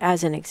 right,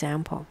 as an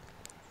example.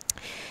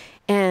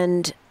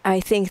 And I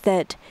think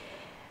that,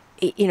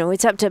 you know,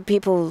 it's up to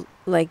people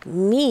like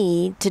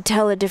me to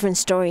tell a different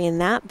story in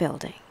that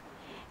building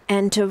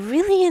and to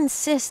really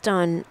insist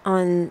on,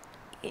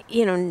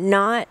 you know,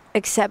 not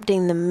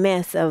accepting the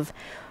myth of,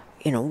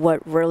 you know,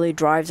 what really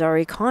drives our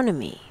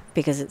economy,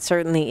 because it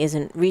certainly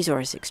isn't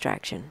resource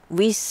extraction.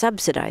 We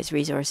subsidize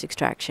resource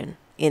extraction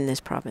in this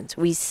province.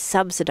 We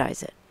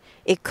subsidize it.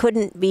 It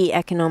couldn't be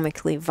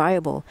economically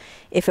viable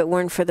if it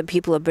weren't for the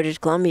people of British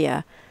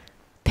Columbia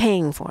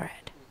paying for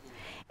it.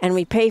 And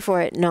we pay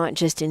for it not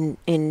just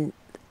in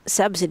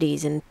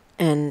subsidies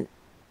and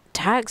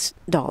tax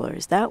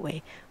dollars that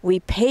way.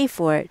 We pay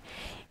for it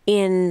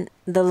in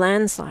the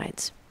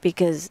landslides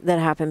that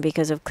happen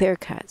because of clear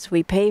cuts.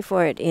 We pay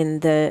for it in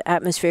the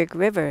atmospheric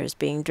rivers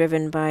being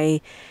driven by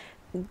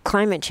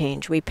climate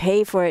change. We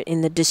pay for it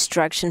in the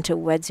destruction to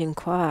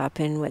Wet'suwet'en up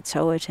in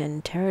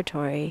Wet'suwet'en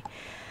territory.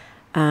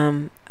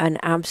 An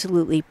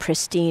absolutely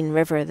pristine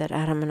river that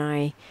Adam and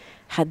I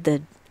had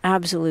the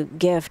absolute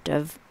gift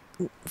of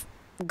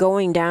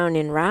going down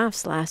in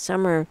rafts last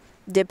summer,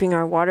 dipping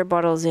our water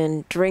bottles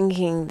in,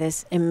 drinking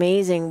this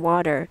amazing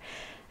water.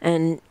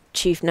 And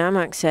Chief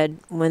Namak said,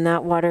 when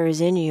that water is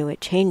in you, it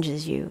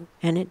changes you.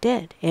 And it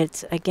did.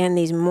 It's, again,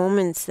 these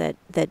moments that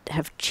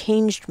have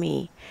changed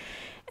me.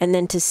 And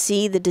then to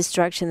see the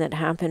destruction that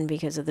happened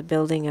because of the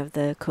building of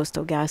the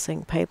Coastal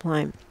GasLink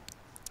pipeline,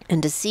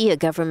 and to see a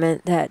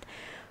government that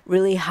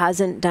really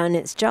hasn't done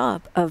its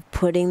job of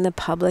putting the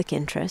public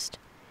interest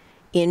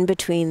in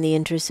between the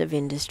interests of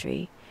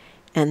industry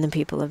and the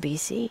people of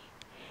BC.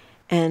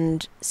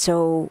 And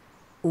so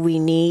we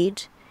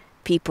need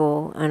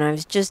people, and I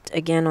was just,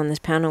 again, on this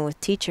panel with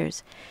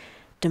teachers,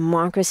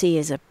 democracy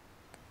is a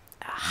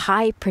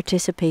high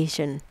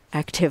participation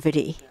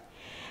activity.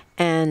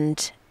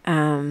 And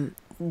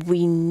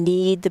we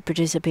need the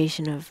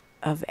participation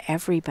of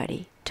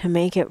everybody to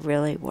make it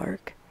really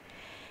work.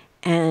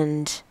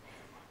 And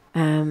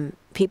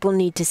people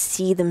need to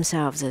see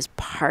themselves as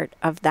part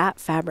of that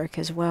fabric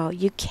as well.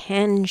 You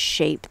can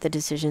shape the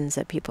decisions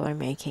that people are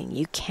making.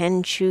 You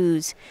can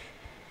choose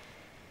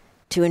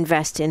to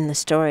invest in the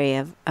story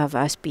of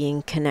us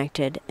being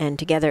connected and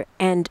together.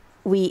 And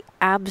we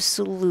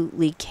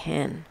absolutely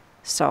can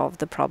solve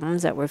the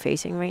problems that we're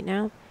facing right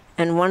now.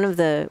 And one of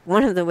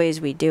the ways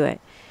we do it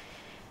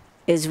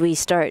is we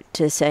start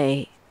to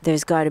say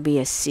there's got to be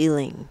a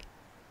ceiling,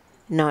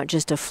 not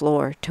just a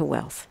floor to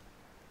wealth.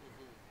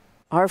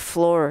 Our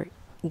floor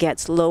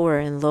gets lower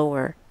and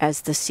lower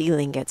as the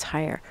ceiling gets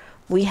higher.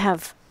 We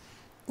have,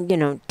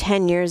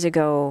 10 years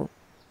ago,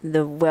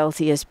 the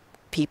wealthiest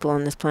people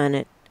on this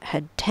planet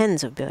had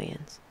tens of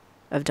billions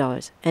of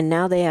dollars, and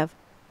now they have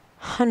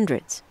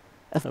hundreds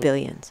of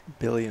billions.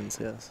 Billions,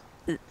 yes.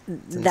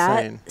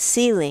 That insane.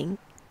 Ceiling,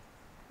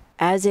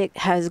 as it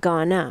has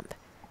gone up,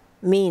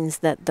 means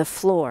that the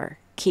floor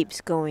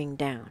keeps going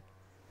down.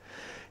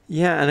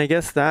 Yeah, and I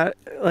guess that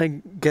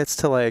gets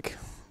to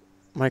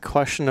my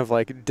question of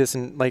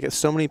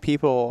so many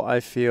people I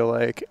feel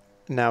like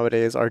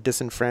nowadays are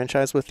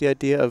disenfranchised with the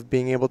idea of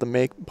being able to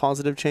make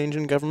positive change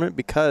in government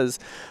because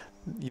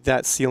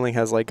that ceiling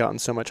has like gotten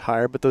so much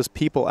higher, but those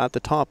people at the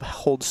top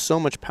hold so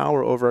much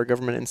power over our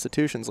government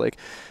institutions, like,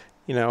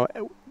 you know,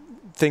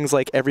 things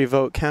like every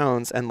vote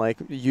counts and like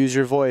use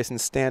your voice and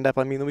stand up.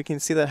 I mean, we can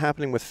see that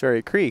happening with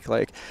Fairy Creek.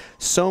 Like,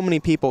 so many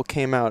people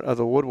came out of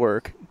the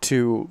woodwork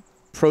to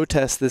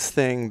protest this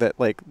thing that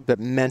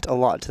meant a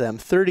lot to them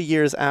 30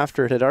 years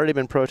after it had already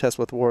been protest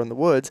with War in the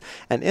Woods.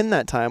 And in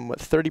that time,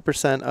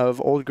 30%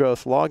 of old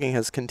growth logging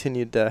has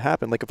continued to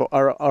happen. Like, if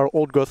our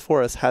old growth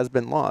forest has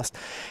been lost.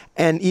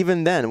 And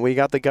even then, we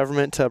got the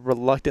government to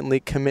reluctantly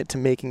commit to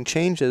making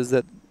changes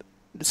that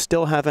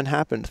still haven't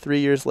happened 3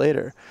 years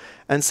later.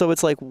 And so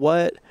it's like,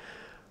 what,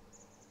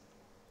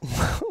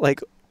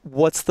 like,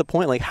 what's the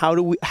point? Like, how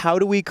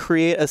do we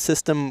create a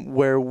system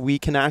where we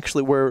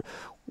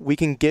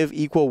can give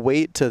equal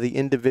weight to the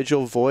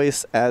individual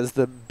voice as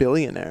the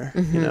billionaire,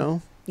 you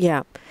know?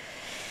 Yeah.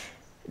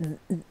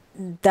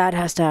 That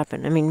has to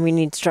happen. I mean, we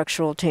need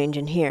structural change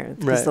in here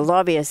because the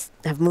lobbyists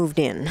have moved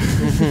in,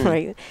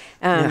 right?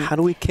 How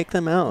do we kick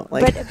them out?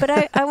 Like, but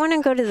I want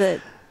to go to the,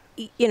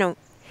 you know,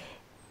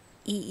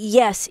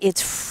 yes,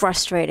 it's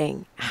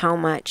frustrating how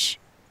much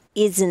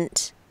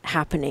isn't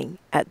happening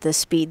at the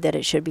speed that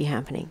it should be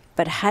happening.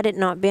 But had it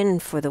not been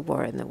for the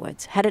War in the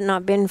Woods, had it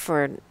not been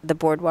for the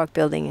boardwalk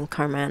building in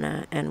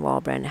Carmanah and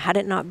Walbren, had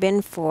it not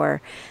been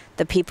for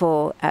the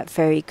people at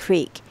Fairy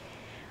Creek,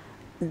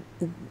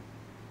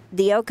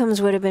 the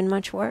outcomes would have been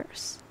much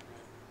worse.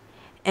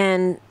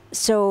 And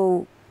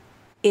so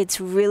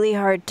it's really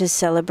hard to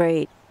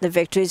celebrate the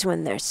victories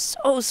when they're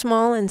so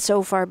small and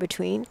so far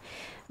between,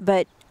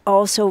 but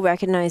also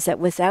recognize that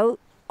without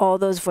all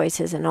those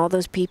voices and all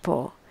those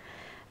people,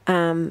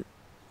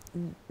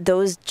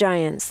 those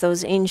giants,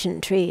 those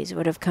ancient trees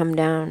would have come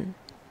down,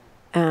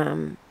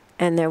 and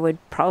there would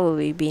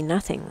probably be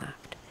nothing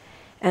left.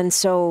 And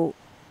so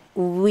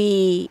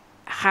we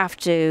have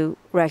to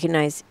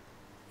recognize,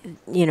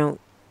 you know,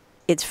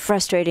 it's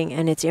frustrating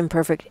and it's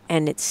imperfect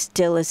and it's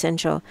still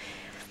essential.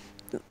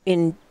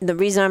 In the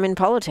reason I'm in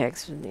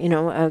politics, you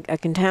know, a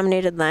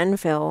contaminated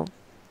landfill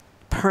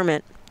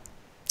permit,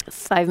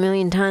 5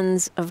 million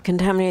tons of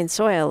contaminated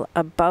soil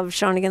above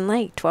Shawnigan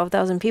Lake.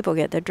 12,000 people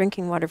get their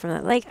drinking water from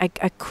that lake.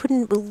 I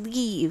couldn't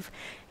believe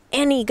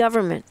any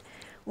government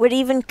would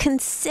even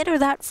consider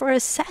that for a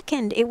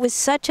second. It was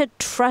such a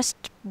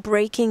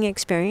trust-breaking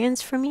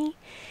experience for me.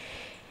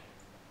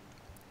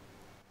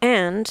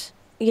 And,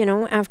 you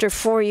know, after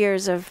 4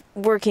 years of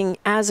working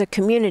as a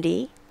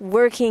community,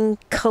 working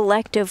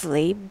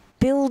collectively,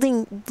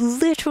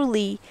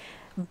 literally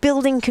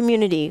building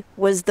community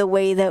was the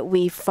way that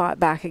we fought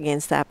back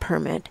against that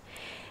permit.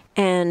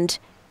 And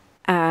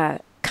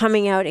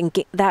coming out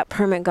and that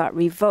permit got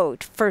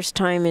revoked, first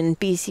time in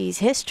BC's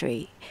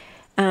history.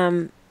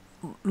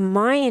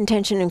 My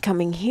intention in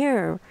coming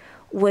here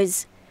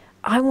was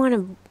I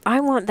want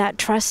that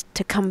trust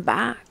to come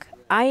back.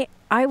 I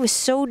was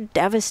so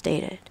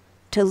devastated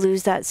to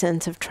lose that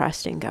sense of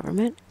trust in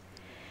government.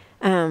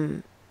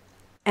 And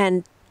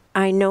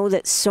I know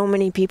that so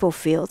many people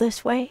feel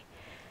this way.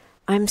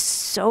 I'm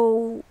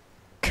so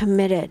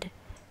committed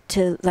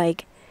to,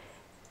 like,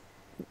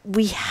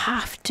 we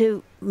have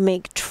to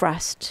make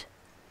trust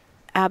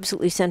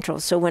absolutely central.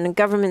 So when a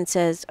government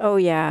says, oh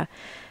yeah,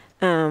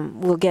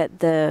 we'll get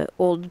the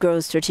old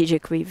growth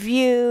strategic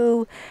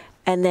review,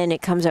 and then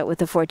it comes out with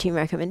the 14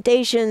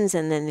 recommendations,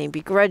 and then they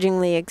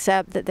begrudgingly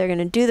accept that they're going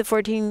to do the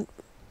 14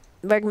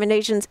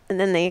 recommendations, and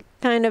then they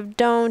kind of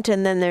don't,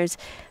 and then there's,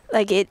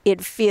 like,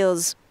 it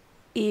feels,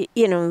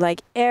 you know,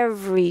 like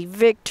every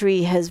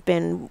victory has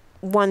been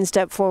one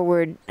step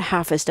forward,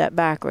 half a step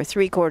back, or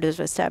 3/4 of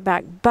a step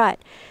back, but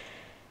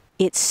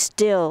it's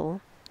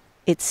still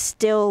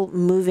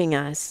moving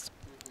us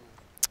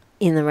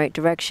in the right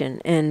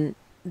direction. And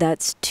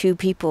that's two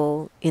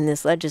people in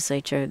this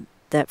legislature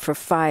that for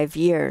 5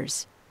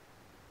 years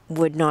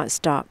would not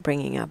stop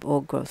bringing up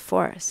old growth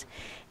forests.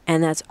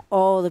 And that's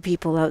all the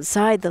people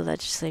outside the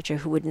legislature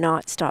who would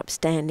not stop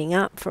standing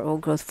up for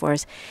old growth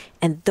forests.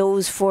 And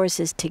those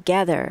forces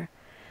together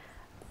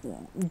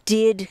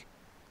did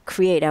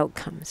create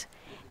outcomes.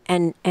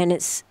 And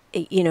it's,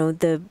 you know,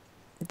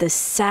 the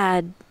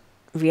sad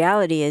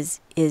reality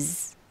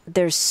is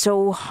they're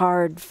so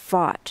hard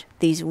fought,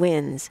 these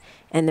wins,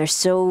 and they're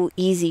so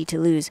easy to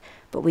lose,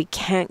 but we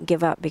can't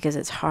give up because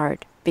it's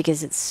hard,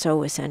 because it's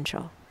so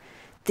essential.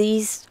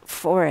 These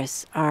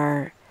forests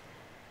are,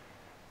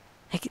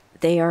 like,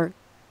 they are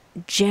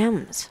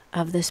gems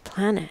of this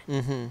planet.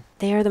 Mm-hmm.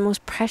 They are the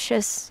most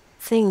precious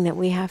thing that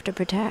we have to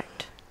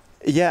protect.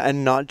 Yeah,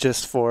 and not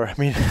just for, I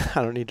mean,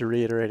 I don't need to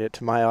reiterate it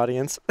to my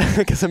audience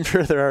because I'm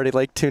sure they're already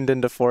like tuned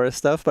into forest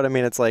stuff, but I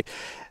mean, it's like,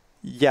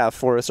 yeah,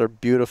 forests are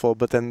beautiful,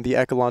 but then the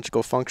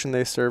ecological function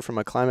they serve from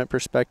a climate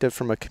perspective,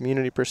 from a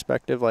community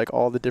perspective, like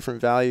all the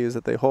different values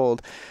that they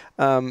hold.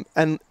 And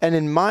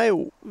in my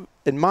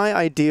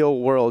ideal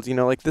world, you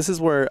know, like this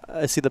is where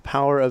I see the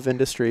power of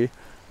industry.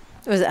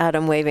 It was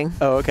Adam waving.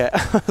 Oh, okay.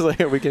 I was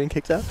like, are we getting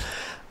kicked out?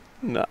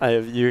 No, I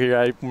have you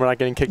here. We're not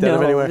getting kicked out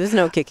of anywhere. There's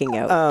no kicking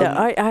out.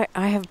 No,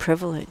 I have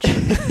privilege.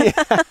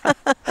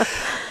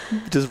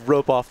 just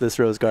rope off this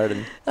rose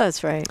garden.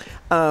 That's right.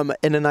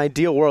 In an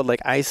ideal world,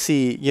 like I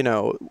see,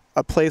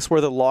 a place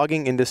where the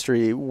logging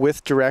industry,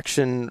 with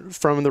direction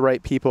from the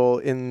right people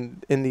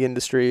in the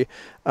industry,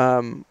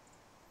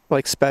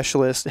 like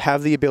specialists,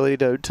 have the ability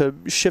to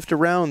shift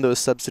around those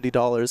subsidy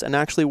dollars and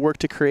actually work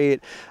to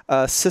create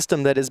a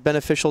system that is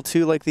beneficial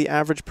to like the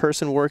average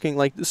person working,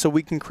 like so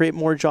we can create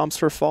more jobs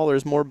for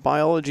fallers, more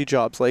biology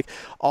jobs, like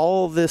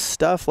all this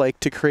stuff, like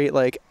to create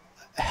like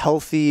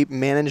healthy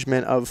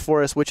management of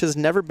forests, which has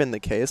never been the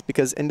case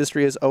because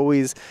industry has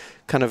always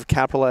kind of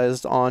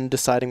capitalized on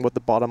deciding what the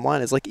bottom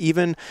line is. Like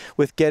even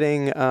with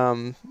getting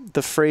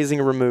the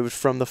phrasing removed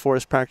from the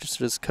Forest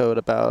Practices Code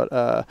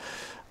about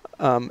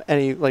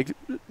any like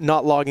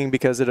not logging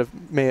because it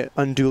may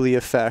unduly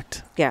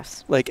affect.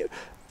 Yes. Like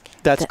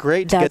that's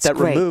great to get that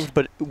removed,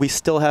 but we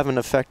still haven't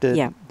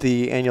affected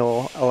the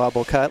annual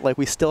allowable cut. Like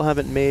we still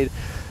haven't made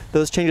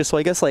those changes. So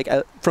I guess like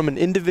from an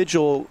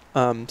individual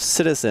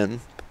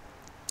citizen,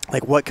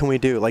 like what can we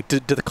do? Like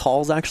do the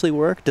calls actually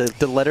work? Do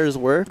the letters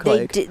work?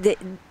 It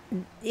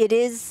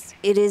is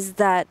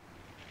that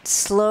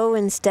slow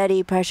and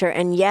steady pressure,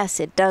 and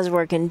yes, it does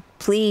work. And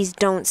please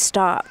don't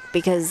stop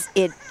because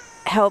it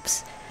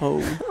helps.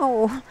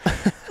 Oh.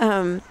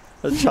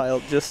 A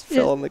child just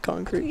fell on the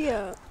concrete.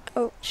 Yeah.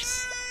 Oh.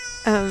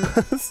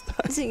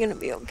 Is he gonna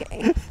be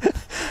okay?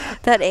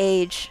 That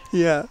age.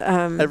 Yeah.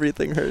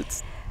 Everything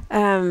hurts.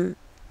 It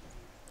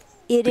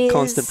is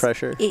constant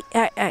pressure.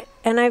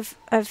 And I've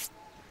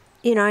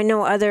I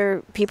know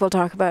other people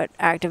talk about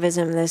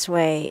activism this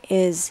way.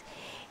 It's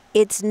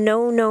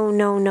no,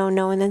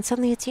 and then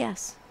suddenly it's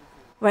yes,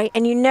 right?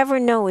 And you never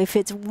know if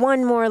it's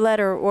one more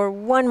letter or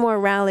one more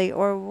rally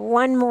or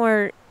one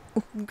more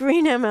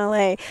green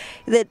MLA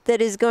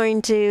that is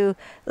going to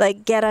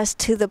like get us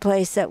to the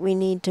place that we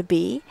need to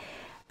be.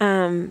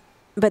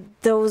 But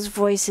those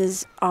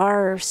voices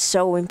are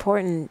so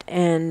important,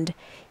 and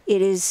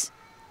it is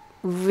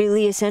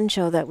really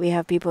essential that we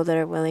have people that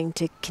are willing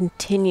to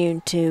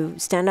continue to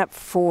stand up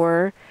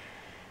for.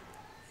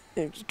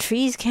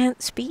 Trees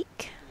can't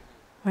speak,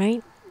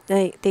 right?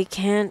 They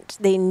can't.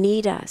 They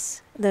need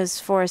us. Those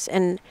forests,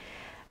 and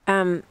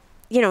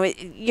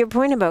your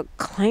point about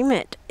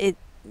climate.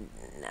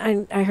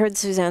 I heard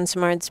Suzanne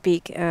Simard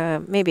speak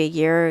maybe a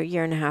year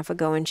and a half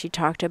ago, and she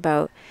talked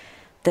about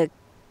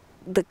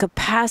the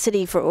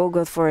capacity for old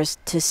growth forests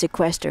to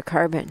sequester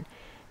carbon.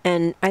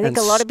 And I think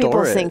a lot of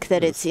people think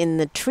that it's in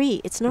the tree.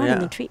 It's not in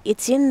the tree.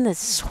 It's in the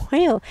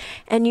soil.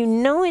 And you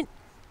know it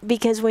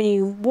because when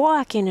you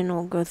walk in an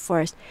old growth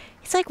forest,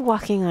 it's like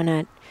walking on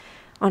a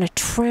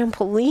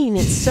trampoline.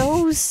 It's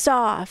so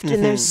soft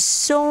and there's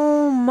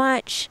so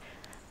much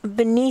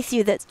beneath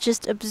you that's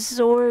just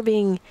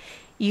absorbing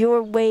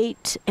your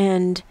weight,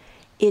 and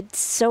it's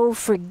so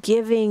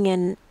forgiving,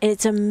 and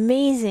it's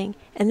amazing.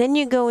 And then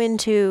you go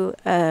into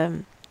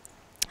a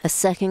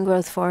second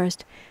growth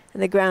forest,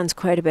 and the ground's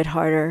quite a bit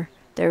harder.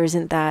 There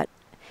isn't that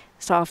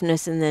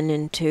softness, and then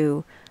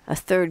into a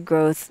third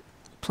growth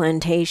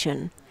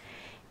plantation,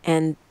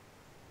 and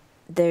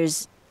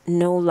there's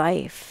no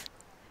life.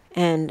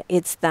 And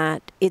it's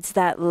that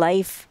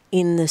life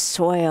in the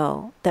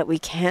soil that we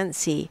can't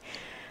see.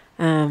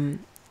 I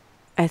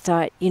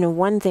thought,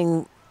 one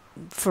thing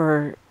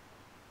for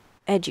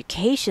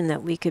education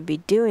that we could be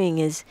doing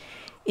is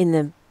in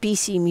the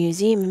BC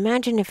Museum.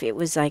 Imagine if it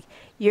was like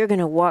you're going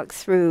to walk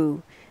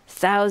through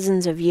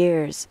thousands of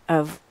years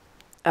of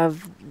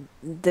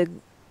the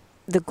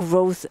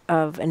growth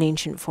of an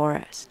ancient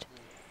forest,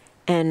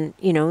 and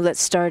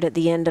let's start at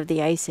the end of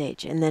the Ice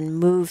Age and then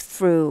move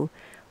through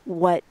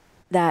what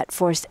that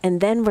forest, and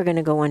then we're going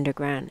to go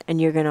underground,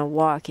 and you're going to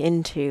walk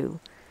into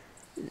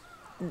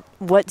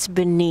what's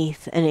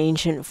beneath an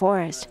ancient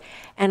forest.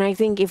 And I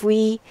think if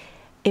we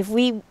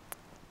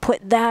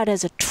put that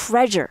as a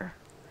treasure,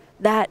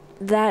 that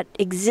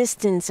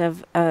existence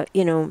of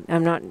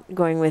I'm not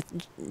going with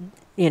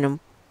you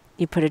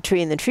put a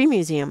tree in the tree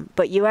museum,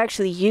 but you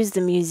actually use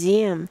the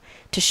museum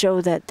to show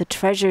that the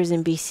treasures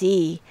in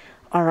BC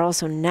are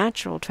also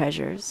natural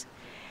treasures,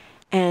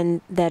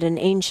 and that an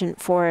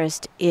ancient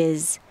forest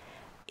is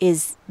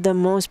the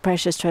most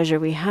precious treasure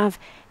we have.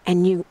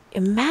 And you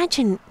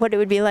imagine what it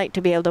would be like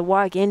to be able to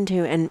walk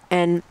into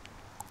and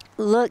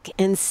look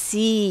and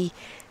see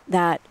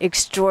that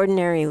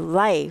extraordinary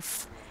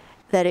life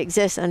that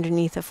exists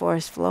underneath the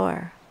forest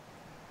floor.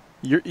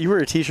 You were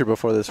a teacher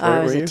before this, right?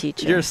 I was a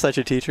teacher. You're such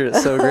a teacher.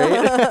 It's so great.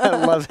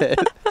 I love it.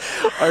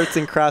 Arts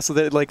and crafts with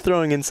it, like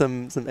throwing in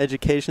some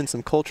education,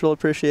 some cultural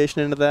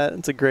appreciation into that.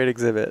 It's a great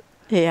exhibit.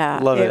 Yeah,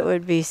 love it. It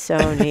would be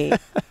so neat.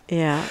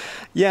 Yeah.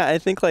 Yeah, I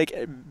think like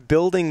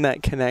building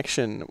that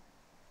connection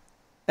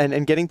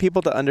and getting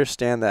people to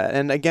understand that.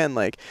 And again,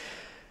 like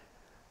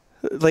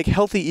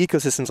healthy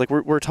ecosystems, like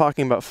we're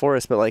talking about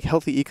forests, but like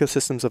healthy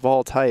ecosystems of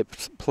all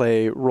types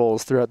play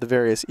roles throughout the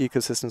various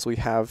ecosystems we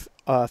have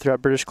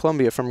throughout British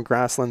Columbia, from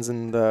grasslands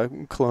in the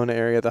Kelowna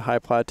area, the high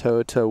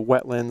plateau, to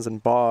wetlands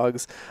and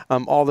bogs,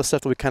 all the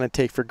stuff that we kind of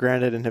take for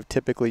granted and have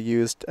typically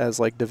used as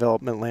like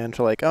development land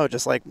for like,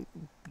 just like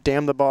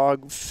dam the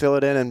bog, fill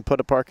it in and put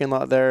a parking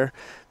lot there,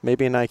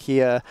 maybe an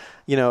IKEA,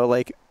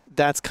 like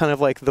that's kind of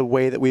like the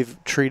way that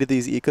we've treated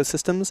these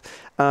ecosystems.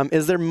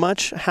 Is there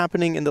much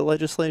happening in the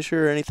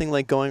legislature or anything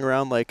like going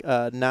around like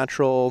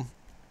natural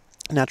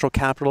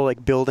capital,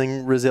 like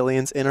building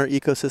resilience in our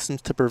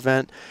ecosystems to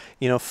prevent,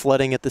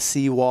 flooding at the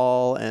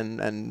seawall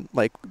and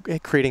like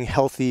creating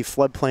healthy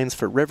floodplains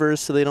for rivers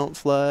so they don't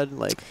flood?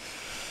 Like,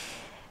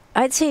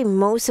 I'd say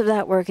most of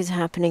that work is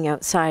happening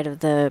outside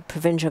of the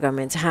provincial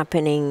government. It's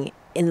happening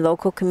in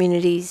local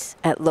communities,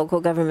 at local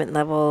government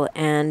level,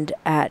 and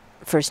at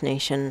First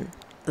Nation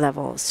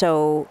level.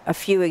 So a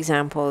few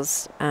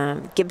examples,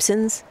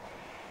 Gibson's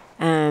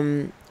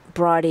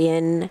brought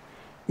in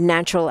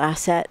natural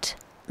asset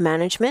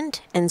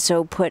management, and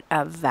so put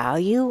a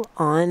value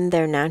on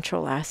their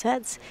natural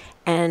assets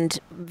and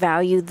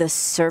value the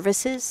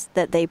services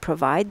that they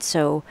provide.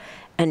 So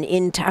an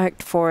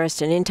intact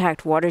forest, an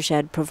intact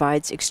watershed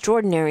provides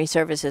extraordinary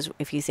services.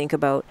 If you think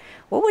about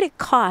what would it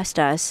cost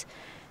us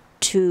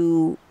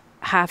to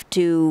have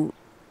to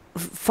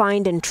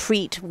find and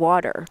treat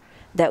water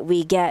that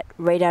we get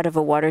right out of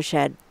a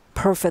watershed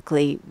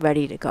perfectly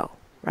ready to go,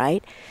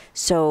 right?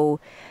 So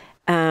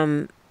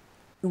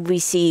we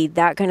see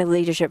that kind of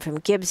leadership from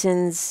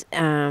Gibson's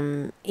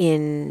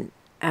in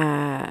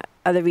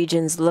other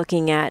regions,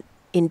 looking at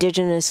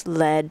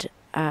Indigenous-led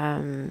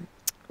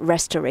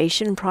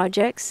restoration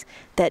projects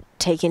that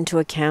take into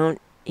account,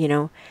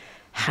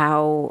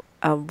 how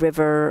a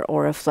river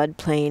or a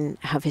floodplain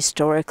have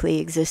historically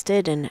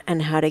existed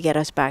and how to get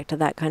us back to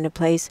that kind of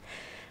place.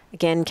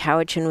 Again,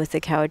 Cowichan with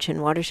the Cowichan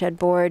Watershed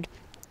Board,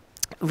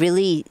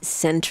 really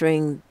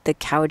centering the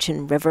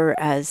Cowichan River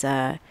as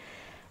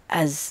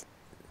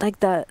like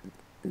the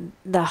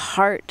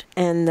heart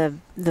and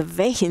the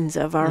veins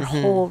of our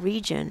whole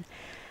region.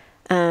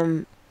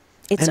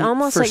 It's and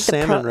almost for like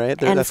salmon, right?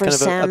 That's kind of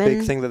salmon, a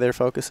big thing that they're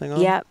focusing on.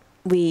 Yeah,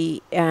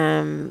 we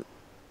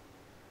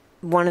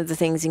one of the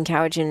things in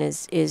Cowichan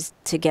is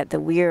to get the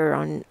weir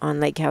on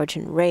Lake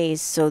Cowichan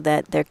raised so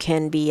that there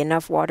can be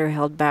enough water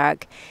held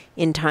back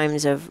in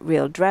times of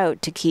real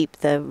drought to keep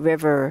the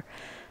river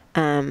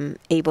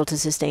able to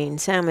sustain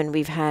salmon.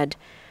 We've had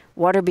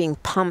water being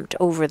pumped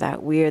over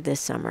that weir this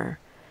summer,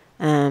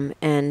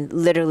 and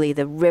literally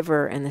the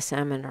river and the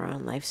salmon are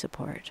on life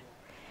support.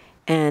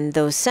 And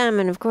those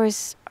salmon, of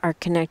course, are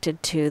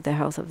connected to the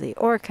health of the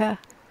orca,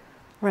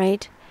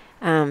 right?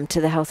 To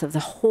the health of the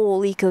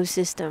whole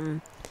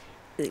ecosystem.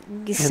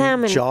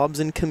 Salmon, and jobs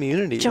in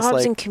communities.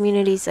 Jobs in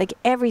communities, like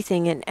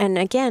everything. And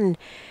again,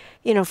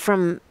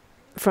 from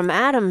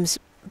Adam's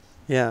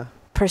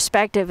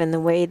perspective and the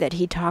way that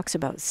he talks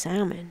about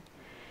salmon,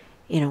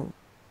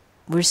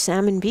 we're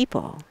salmon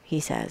people,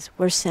 he says.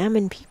 We're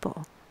salmon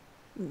people.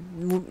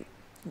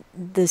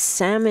 The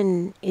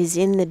salmon is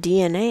in the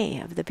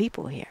DNA of the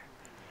people here.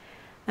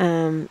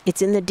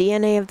 It's in the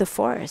DNA of the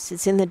forest.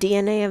 It's in the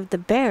DNA of the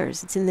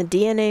bears. It's in the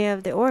DNA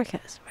of the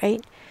orcas,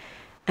 right?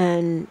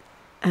 And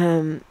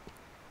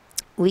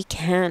we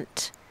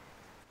can't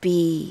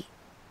be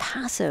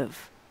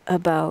passive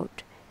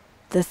about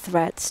the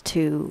threats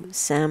to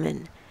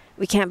salmon.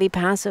 We can't be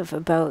passive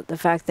about the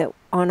fact that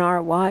on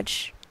our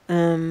watch,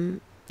 the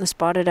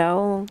spotted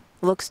owl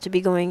looks to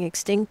be going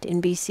extinct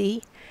in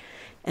BC.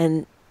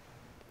 And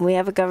we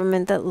have a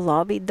government that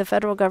lobbied the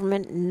federal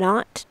government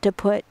not to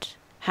put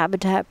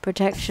habitat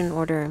protection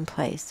order in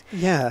place.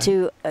 Yeah.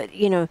 To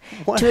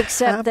to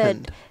accept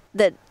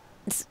that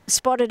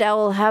spotted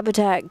owl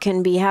habitat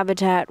can be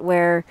habitat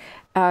where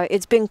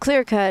it's been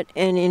clear cut,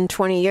 and in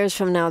 20 years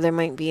from now there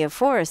might be a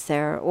forest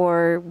there,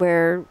 or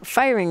where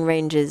firing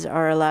ranges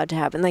are allowed to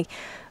happen. Like,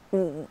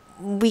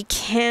 we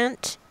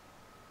can't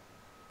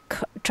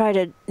try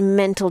to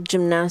mental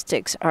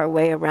gymnastics our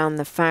way around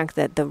the fact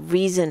that the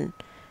reason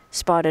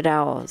spotted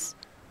owls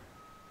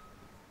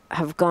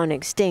have gone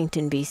extinct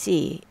in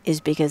BC is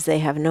because they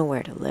have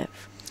nowhere to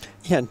live.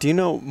 Yeah, do you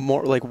know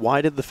more, like,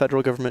 why did the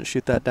federal government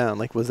shoot that down?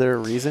 Like, was there a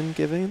reason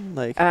given?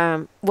 Like,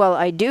 well,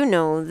 I do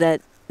know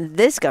that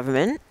this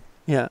government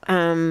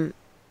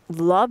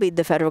lobbied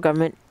the federal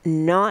government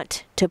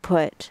not to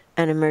put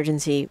an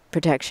emergency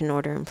protection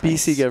order in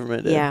place. BC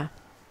government did. Yeah.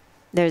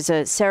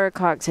 Sarah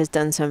Cox has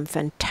done some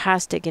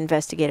fantastic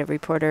investigative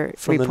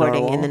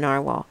reporting in the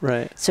Narwhal.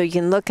 Right. So you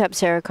can look up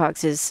Sarah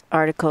Cox's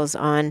articles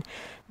on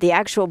the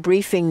actual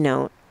briefing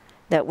note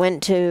that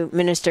went to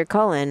Minister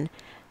Cullen,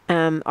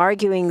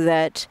 arguing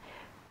that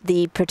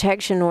the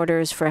protection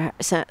orders for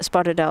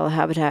spotted owl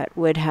habitat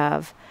would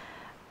have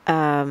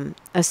a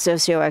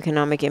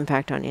socioeconomic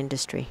impact on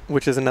industry.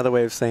 Which is another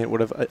way of saying it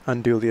would have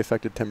unduly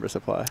affected timber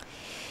supply.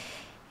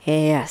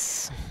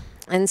 Yes.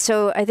 And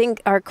so I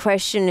think our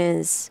question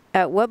is,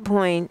 at what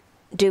point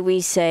do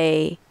we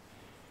say,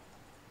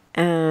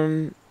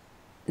 instead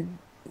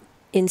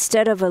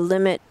of a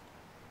limit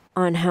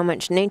on how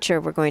much nature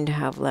we're going to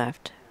have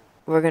left,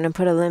 we're going to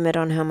put a limit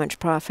on how much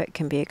profit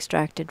can be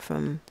extracted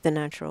from the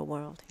natural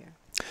world here?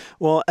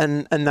 Well,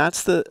 and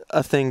that's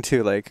a thing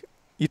too. Like,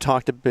 you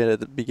talked a bit at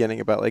the beginning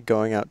about like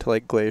going out to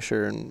like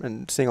Glacier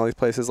and seeing all these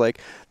places,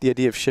 like the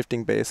idea of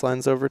shifting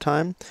baselines over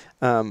time.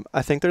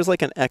 I think there's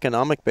like an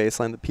economic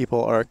baseline that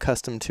people are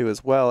accustomed to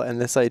as well.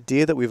 And this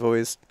idea that we've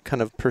always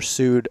kind of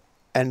pursued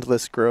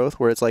endless growth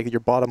where it's like your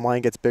bottom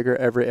line gets bigger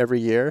every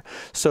year.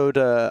 So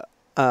to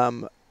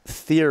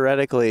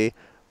theoretically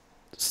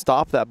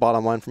stop that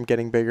bottom line from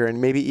getting bigger and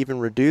maybe even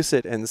reduce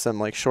it in some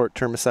like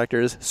short-term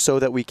sectors so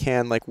that we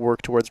can like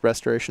work towards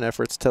restoration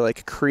efforts to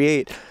like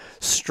create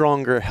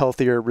stronger,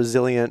 healthier,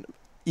 resilient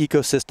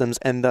ecosystems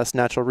and thus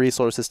natural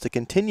resources to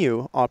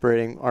continue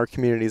operating our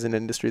communities and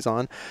industries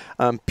on.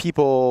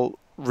 People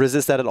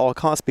resist that at all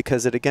costs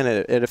because it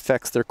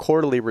affects their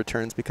quarterly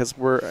returns because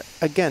we're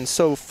again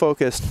so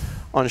focused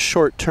on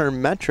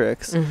short-term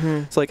metrics.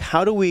 It's like,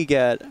 how do we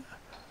get,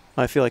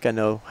 I feel like I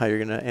know how you're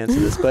going to answer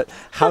this, but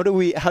how do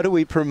we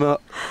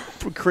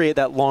create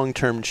that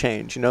long-term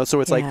change, you know?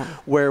 So it's like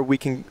where we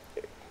can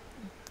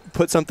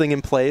put something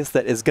in place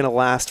that is going to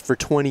last for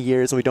 20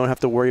 years and we don't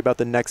have to worry about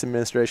the next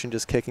administration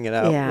just kicking it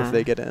out if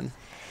they get in.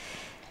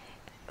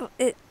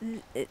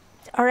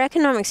 Our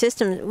economic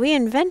systems, we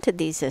invented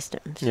these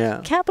systems.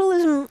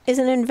 Capitalism is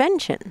an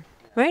invention,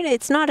 right?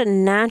 It's not a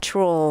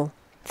natural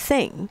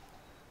thing.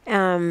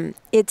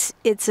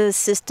 It's a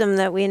system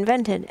that we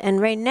invented. And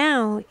right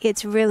now,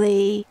 it's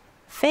really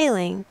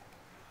failing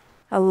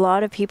a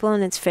lot of people,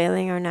 and it's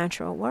failing our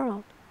natural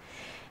world.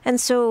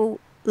 And so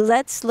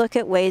let's look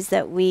at ways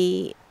that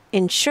we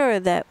ensure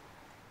that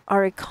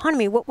our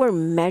economy, what we're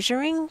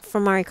measuring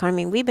from our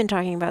economy, we've been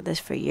talking about this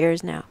for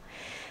years now.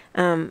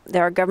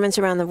 There are governments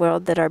around the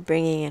world that are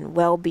bringing in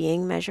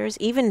well-being measures.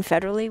 Even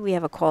federally, we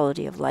have a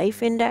quality of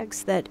life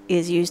index that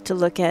is used to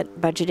look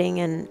at budgeting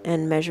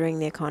and measuring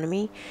the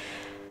economy.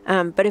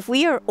 But if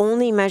we are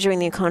only measuring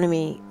the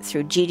economy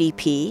through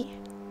GDP,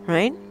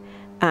 right,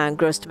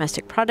 gross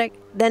domestic product,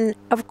 then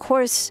of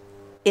course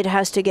it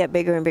has to get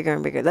bigger and bigger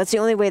and bigger. That's the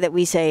only way that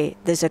we say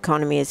this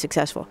economy is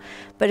successful.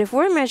 But if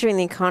we're measuring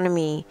the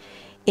economy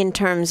in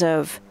terms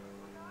of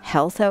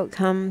health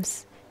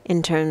outcomes,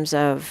 in terms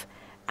of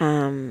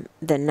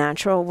the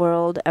natural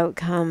world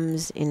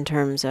outcomes, in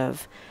terms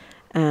of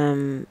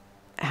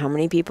how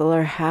many people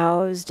are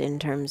housed, in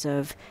terms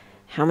of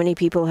how many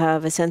people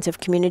have a sense of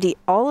community,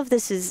 all of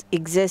this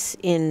exists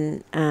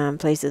in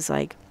places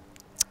like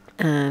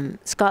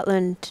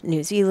Scotland,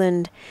 New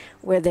Zealand,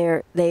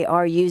 where they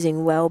are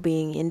using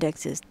well-being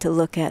indexes to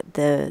look at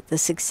the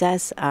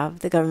success of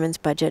the government's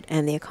budget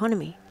and the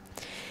economy.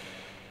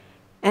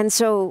 And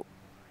so,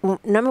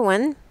 number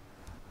one,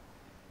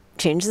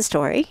 change the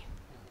story,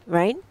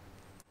 right?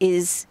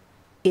 Is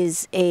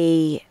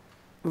a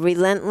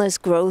relentless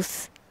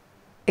growth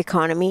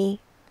economy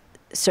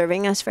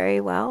serving us very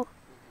well?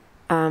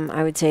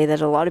 I would say that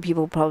a lot of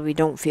people probably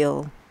don't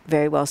feel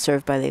very well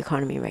served by the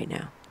economy right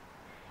now.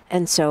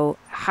 And so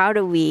how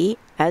do we,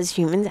 as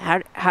humans,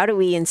 how do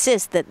we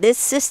insist that this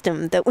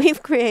system that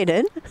we've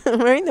created,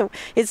 right?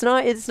 It's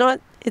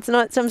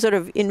not some sort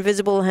of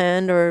invisible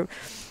hand or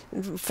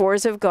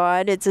force of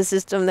God. It's a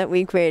system that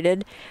we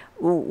created.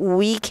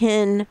 We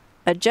can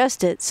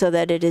adjust it so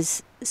that it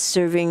is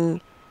serving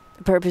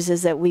the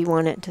purposes that we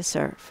want it to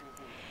serve.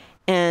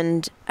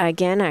 And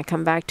again, I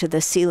come back to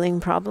the ceiling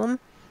problem.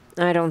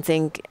 I don't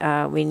think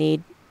we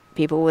need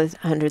people with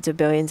hundreds of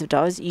billions of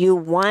dollars. You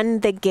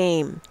won the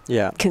game.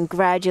 Yeah.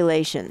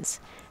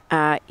 Congratulations.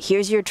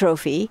 Here's your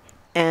trophy.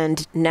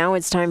 And now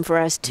it's time for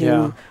us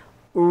to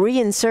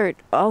reinsert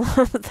all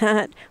of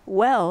that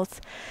wealth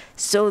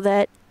so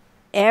that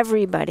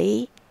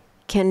everybody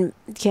can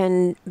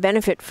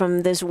benefit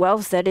from this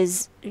wealth that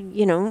is,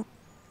 you know,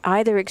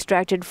 either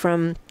extracted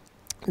from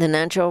the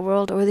natural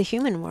world or the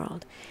human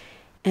world.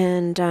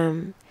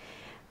 And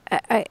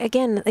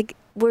again, like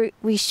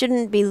we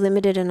shouldn't be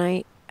limited. And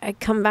I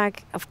come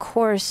back, of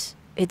course,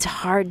 it's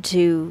hard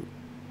to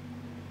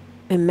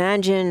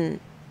imagine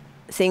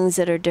things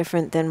that are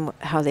different than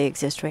how they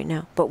exist right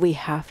now. But we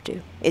have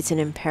to. It's an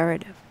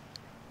imperative.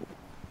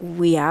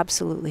 We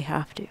absolutely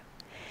have to.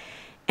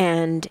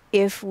 And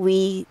if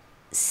we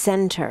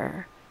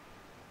center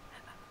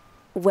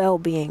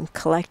well-being,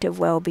 collective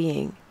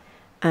well-being,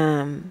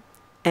 and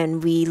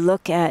we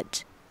look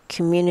at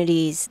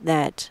communities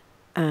that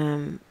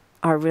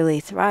are really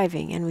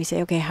thriving, and we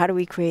say, okay, how do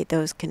we create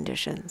those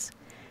conditions?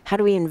 How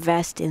do we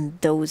invest in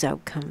those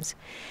outcomes?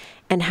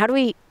 And how do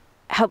we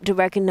help to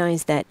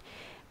recognize that,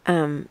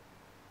 you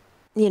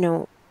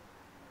know,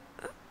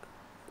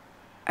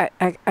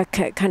 a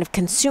kind of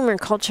consumer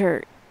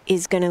culture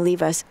is going to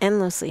leave us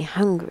endlessly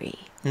hungry,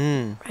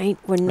 right?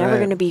 We're never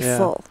going to be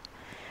full.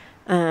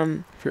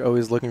 If you're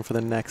always looking for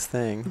the next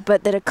thing.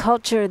 But that a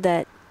culture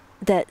that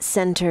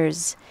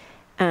centers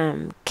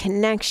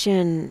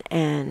connection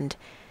and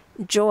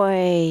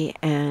joy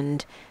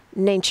and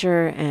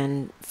nature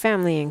and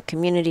family and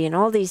community and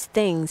all these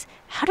things,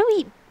 how do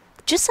we,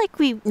 just like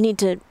we need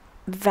to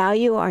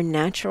value our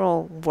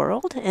natural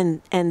world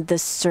and the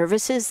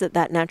services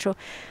that natural,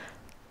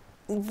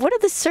 what are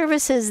the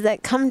services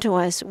that come to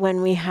us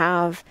when we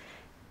have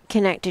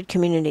connected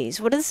communities?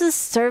 What is the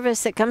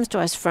service that comes to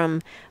us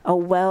from a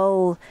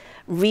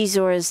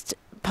well-resourced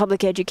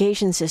public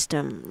education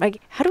system? Like,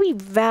 how do we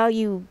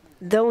value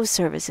those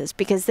services?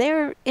 Because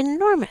they're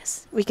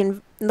enormous. We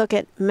can look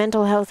at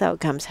mental health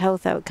outcomes,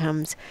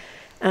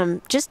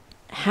 just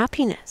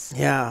happiness,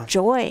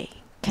 joy,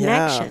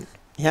 connection.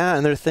 Yeah,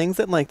 and there are things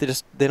that like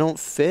they don't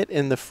fit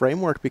in the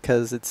framework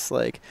because it's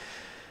like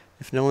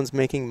if no one's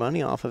making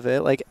money off of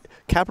it, like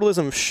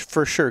capitalism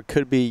for sure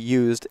could be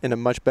used in a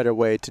much better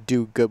way to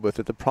do good with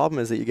it. The problem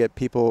is that you get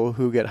people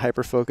who get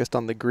hyper focused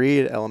on the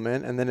greed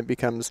element, and then it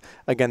becomes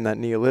again that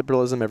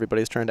neoliberalism.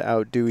 Everybody's trying to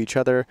outdo each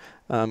other,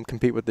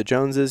 compete with the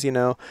Joneses. You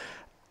know,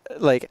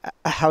 like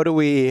how do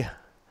we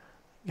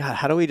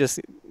just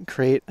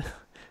create?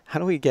 How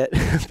do we get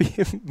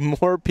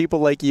more people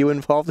like you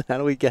involved? And how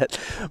do we get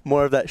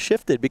more of that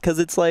shifted? Because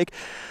it's like,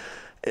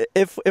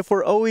 if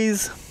we're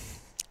always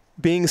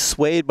being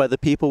swayed by the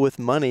people with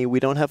money, we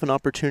don't have an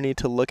opportunity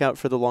to look out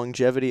for the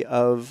longevity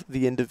of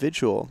the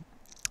individual.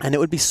 And it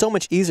would be so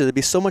much easier. There'd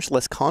be so much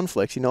less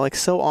conflict. You know, like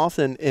so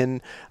often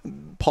in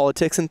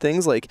politics and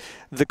things, like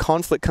the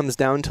conflict comes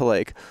down to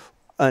like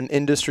an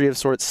industry of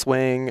sorts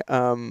swaying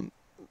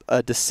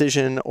a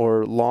decision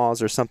or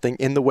laws or something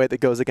in the way that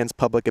goes against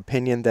public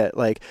opinion that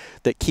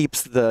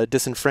keeps the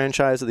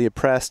disenfranchised or the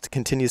oppressed,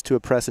 continues to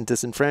oppress and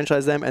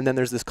disenfranchise them, and then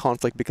there's this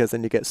conflict because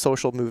then you get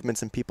social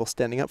movements and people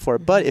standing up for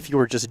it. But if you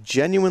were just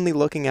genuinely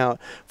looking out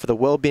for the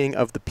well-being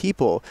of the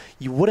people,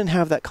 you wouldn't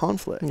have that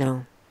conflict.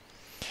 No.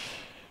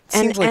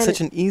 Seems like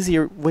such an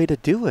easier way to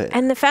do it.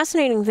 And the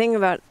fascinating thing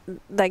about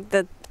like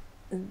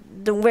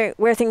the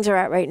where things are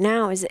at right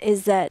now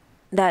is that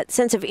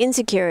sense of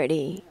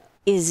insecurity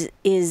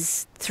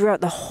is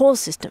throughout the whole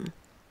system.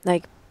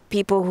 Like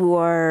people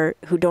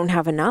who don't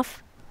have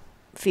enough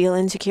feel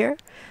insecure,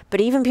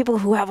 but even people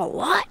who have a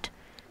lot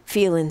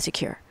feel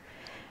insecure.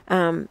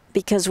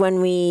 Because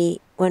when we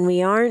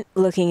aren't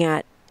looking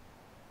at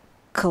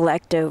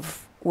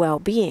collective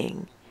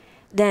well-being,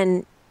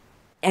 then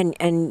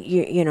and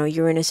you know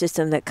you're in a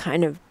system that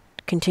kind of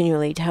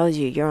continually tells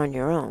you you're on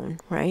your own,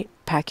 right?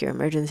 Pack your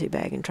emergency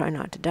bag and try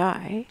not to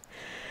die.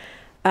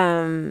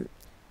 Then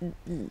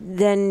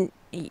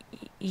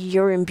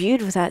you're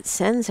imbued with that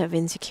sense of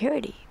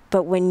insecurity.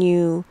 But when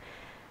you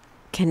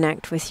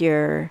connect with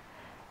your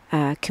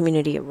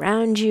community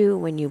around you,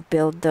 when you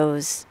build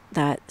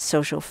that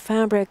social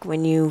fabric,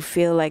 when you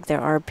feel like there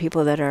are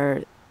people that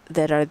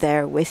are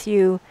there with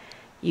you,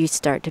 you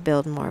start to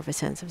build more of a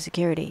sense of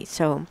security.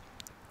 So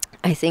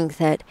I think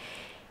that,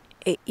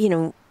 I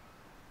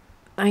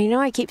know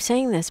I keep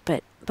saying this,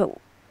 but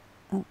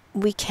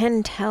we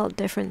can tell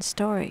different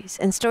stories,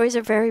 and stories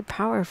are very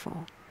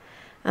powerful.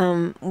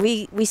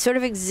 We sort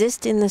of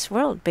exist in this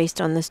world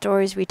based on the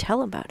stories we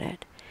tell about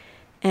it.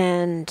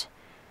 And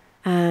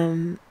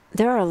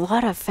there are a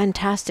lot of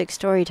fantastic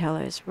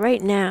storytellers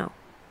right now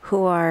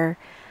who are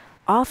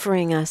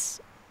offering us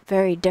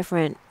very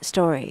different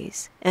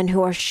stories and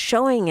who are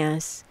showing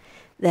us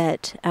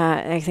that,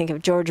 I think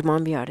of George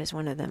Monbiot as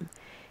one of them.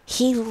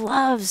 He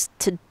loves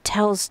to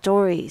tell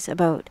stories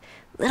about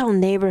little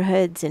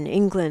neighborhoods in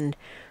England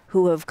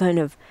who have kind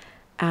of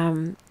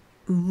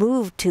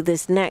moved to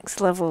this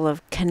next level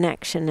of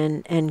connection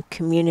and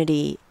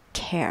community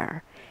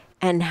care,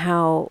 and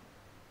how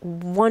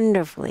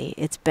wonderfully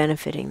it's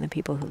benefiting the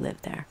people who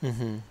live there.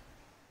 Mm-hmm.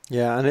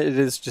 Yeah, and it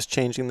is just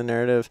changing the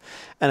narrative.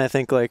 And I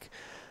think like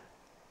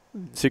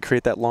to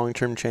create that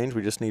long-term change,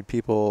 we just need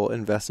people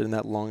invested in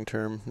that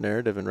long-term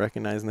narrative and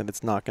recognizing that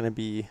it's not going to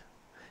be,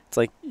 it's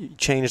like you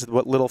change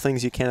what little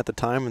things you can at the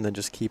time and then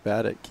just keep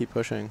at it, keep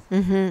pushing.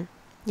 Mm-hmm.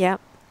 Yeah.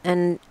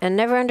 And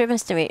never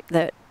underestimate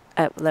that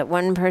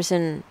one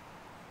person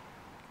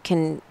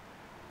can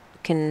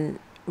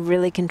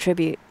really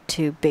contribute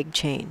to big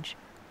change,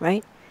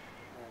 right?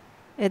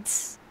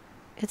 It's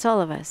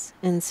all of us.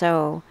 And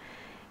so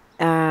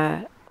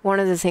one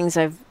of the things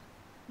I've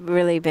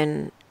really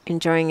been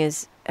enjoying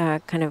is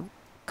kind of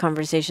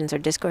conversations or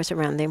discourse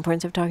around the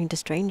importance of talking to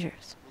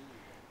strangers,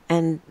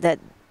 and that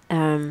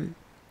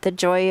the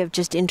joy of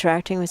just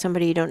interacting with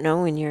somebody you don't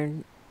know when you're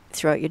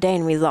throughout your day.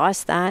 And we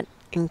lost that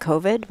in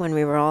COVID when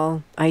we were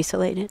all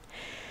isolated.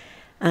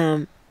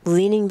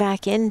 Leaning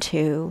back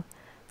into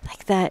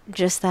like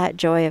that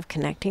joy of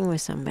connecting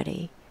with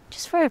somebody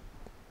just for a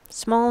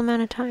small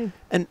amount of time.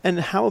 And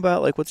how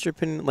about like, what's your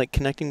opinion, like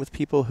connecting with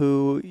people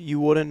who you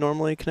wouldn't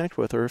normally connect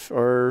with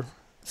or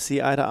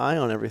see eye to eye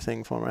on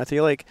everything for them? I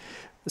feel like,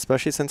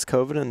 especially since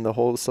COVID and the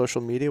whole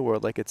social media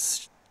world, like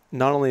it's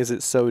not only is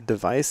it so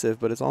divisive,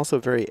 but it's also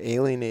very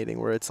alienating,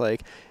 where it's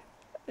like,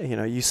 you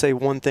know, you say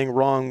one thing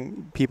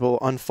wrong, people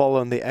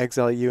unfollow and they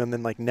exile you, and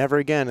then like never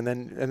again, and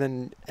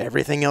then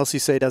everything else you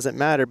say doesn't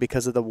matter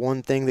because of the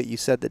one thing that you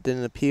said that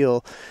didn't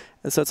appeal.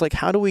 And so it's like,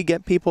 how do we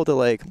get people to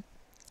like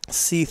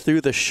see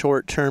through the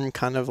short-term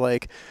kind of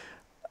like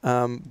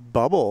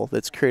bubble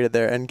that's created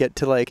there and get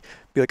to like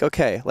be like,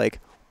 okay,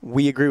 like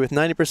we agree with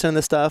 90% of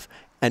the stuff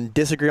and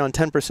disagree on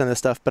 10% of the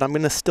stuff, but I'm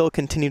going to still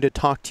continue to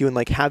talk to you and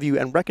like have you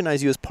and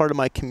recognize you as part of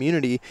my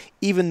community,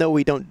 even though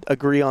we don't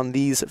agree on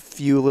these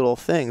few little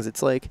things.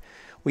 It's like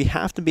we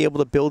have to be able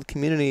to build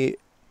community,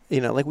 you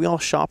know, like we all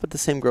shop at the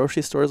same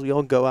grocery stores, we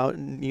all go out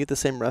and eat at the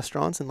same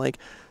restaurants, and like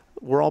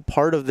we're all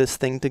part of this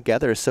thing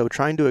together. So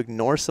trying to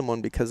ignore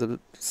someone because of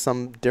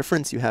some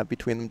difference you have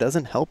between them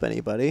doesn't help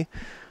anybody.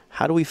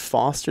 how do we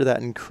foster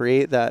that and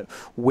create that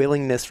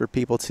willingness for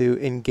people to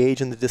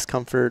engage in the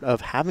discomfort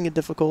of having a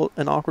difficult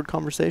and awkward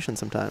conversation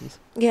sometimes?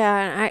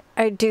 Yeah,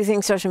 I do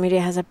think social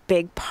media has a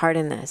big part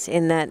in this,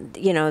 in that,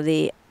 you know,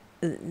 the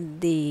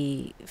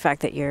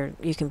fact that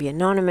you can be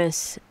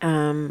anonymous,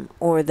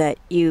 or that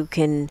you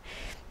can,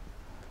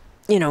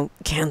 you know,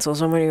 cancel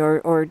somebody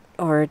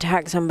or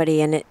attack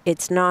somebody, and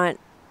it's not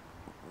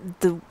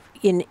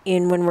in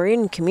when we're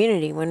in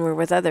community, when we're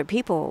with other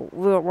people,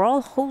 we're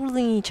all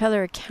holding each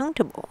other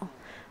accountable,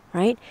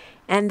 right?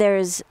 And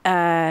there's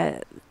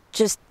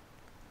just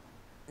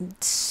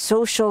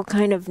social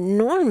kind of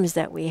norms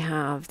that we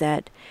have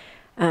that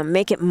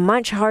make it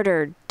much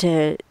harder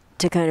to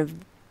kind of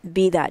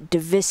be that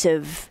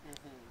divisive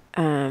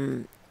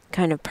kind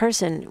of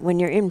person when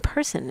you're in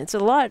person. It's a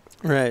lot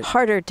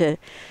harder to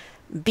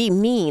be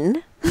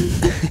mean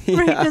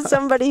right to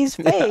somebody's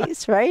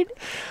face, right?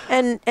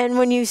 And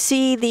when you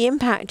see the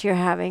impact you're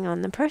having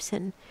on the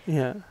person,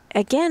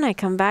 again, I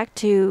come back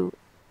to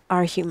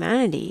our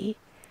humanity.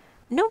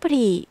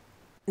 Nobody,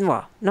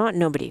 well, not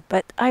nobody,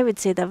 but I would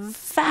say the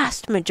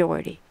vast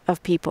majority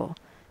of people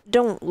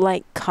don't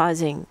like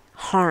causing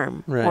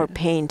harm or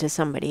pain to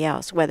somebody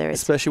else, whether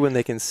it's, especially when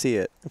they can see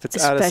it. If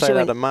it's out of sight,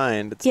 out of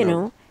mind, it's, you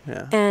know.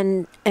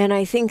 And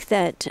I think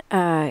that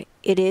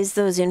it is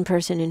those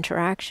in-person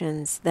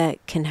interactions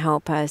that can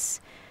help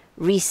us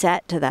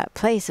reset to that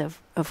place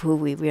of who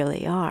we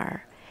really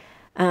are.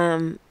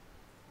 You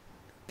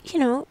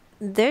know,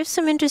 there's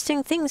some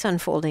interesting things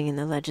unfolding in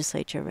the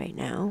legislature right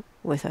now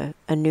with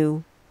a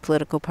new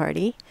political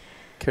party.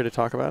 Care to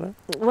talk about it?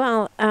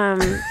 Well,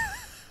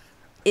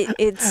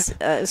 it's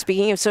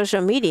speaking of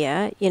social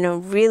media, you know,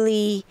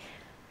 really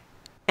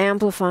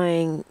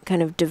amplifying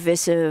kind of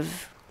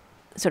divisive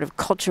sort of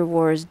culture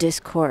wars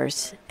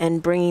discourse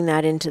and bringing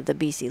that into the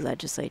BC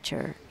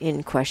legislature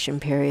in question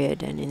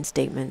period and in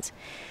statements.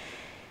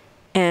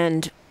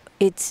 And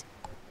it's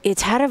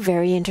had a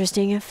very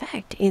interesting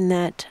effect in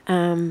that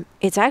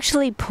it's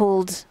actually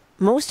pulled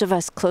most of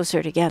us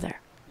closer together.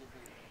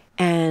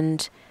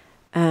 And,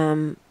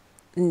 you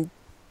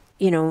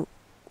know,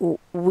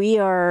 we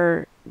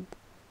are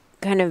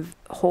kind of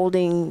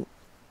holding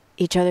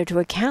each other to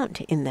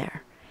account in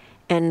there.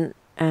 And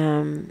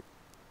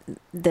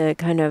the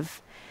kind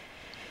of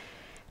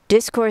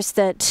discourse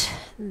that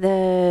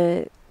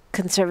the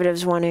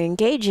Conservatives want to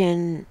engage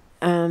in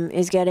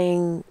is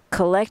getting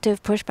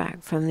collective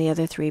pushback from the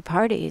other three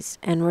parties.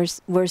 And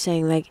we're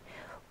saying, like,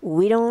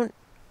 we are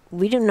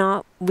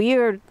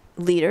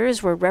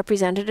leaders, we're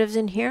representatives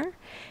in here,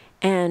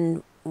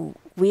 and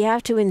we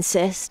have to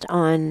insist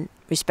on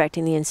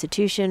respecting the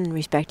institution,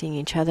 respecting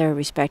each other,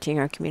 respecting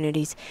our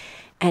communities,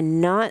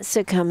 and not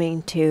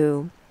succumbing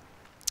to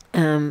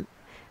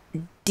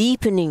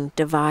deepening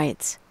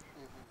divides.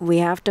 We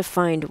have to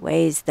find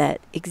ways that,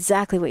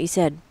 exactly what you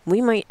said,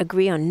 we might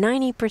agree on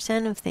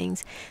 90% of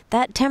things.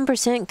 That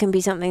 10% can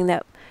be something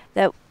that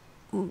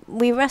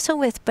we wrestle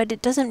with, but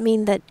it doesn't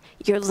mean that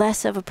you're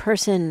less of a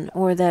person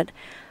or that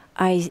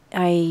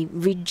I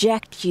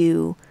reject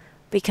you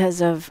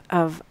because of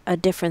a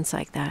difference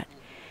like that.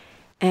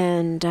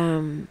 And,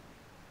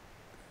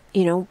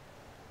 you know,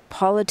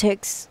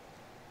 politics,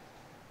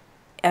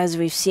 as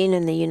we've seen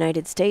in the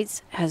United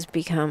States, has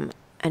become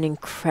an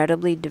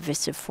incredibly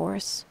divisive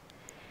force.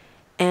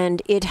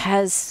 And it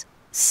has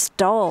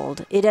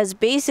stalled. It has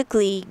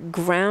basically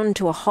ground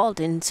to a halt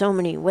in so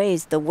many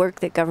ways the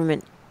work that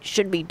government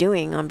should be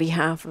doing on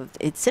behalf of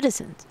its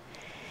citizens.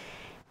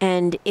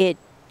 And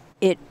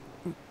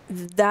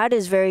that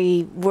is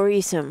very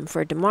worrisome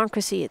for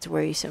democracy. It's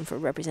worrisome for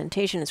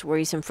representation. It's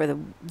worrisome for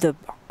the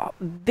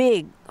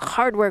big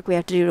hard work we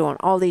have to do on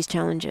all these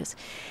challenges.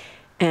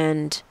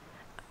 And,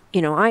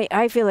 you know,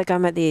 I feel like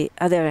I'm at the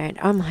other end.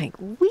 I'm like,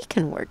 we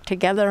can work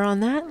together on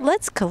that.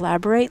 Let's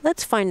collaborate.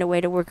 Let's find a way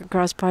to work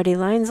across party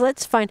lines.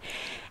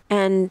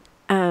 And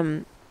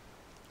I'm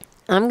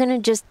going to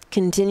just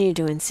continue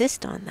to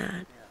insist on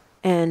that.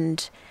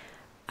 And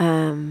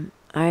I'm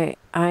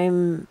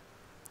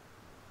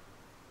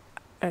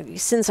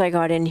since I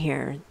got in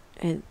here,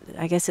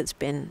 I guess it's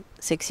been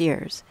 6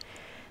 years,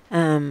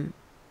 I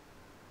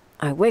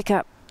wake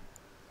up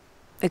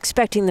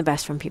expecting the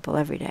best from people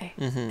every day.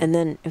 Mm-hmm. And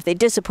then if they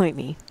disappoint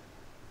me,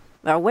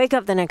 I'll wake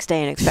up the next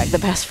day and expect the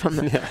best from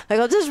them. Like,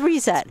 I'll just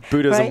reset. It's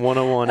Buddhism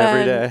 101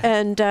 every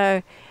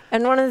day.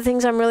 And one of the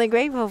things I'm really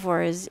grateful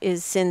for is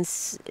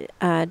since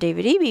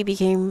David Eby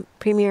became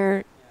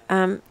premier,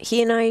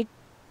 he and I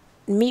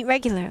meet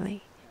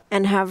regularly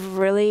and have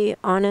really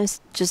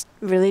honest, just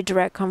really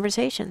direct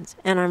conversations.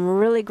 And I'm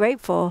really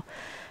grateful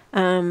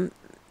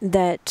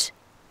that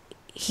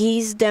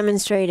he's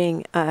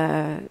demonstrating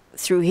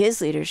through his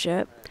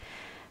leadership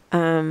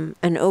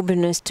an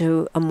openness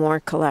to a more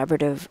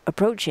collaborative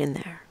approach in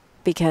there.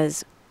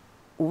 Because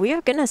we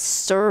are going to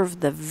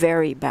serve the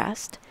very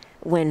best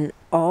when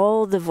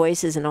all the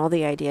voices and all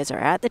the ideas are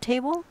at the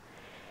table.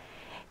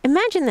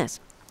 Imagine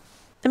this.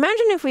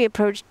 Imagine if we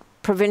approached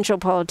provincial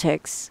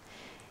politics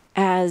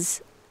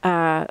as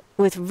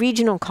with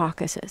regional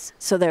caucuses.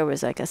 So there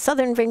was like a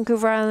Southern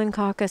Vancouver Island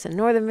caucus, a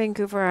Northern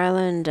Vancouver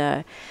Island,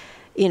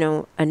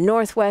 a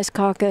Northwest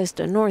caucus,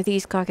 a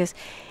Northeast caucus.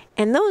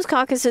 And those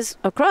caucuses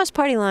across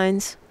party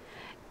lines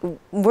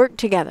work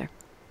together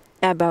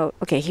about,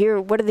 okay, here,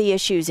 what are the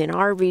issues in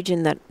our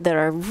region that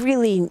are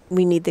really,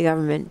 we need the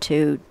government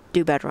to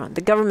do better on?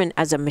 The government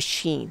as a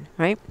machine,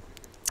 right?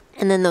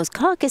 And then those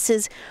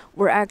caucuses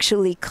were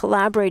actually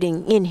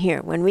collaborating in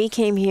here. When we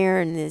came here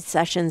in the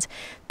sessions,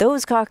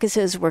 those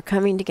caucuses were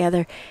coming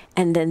together,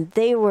 and then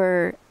they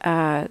were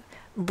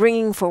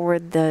bringing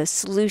forward the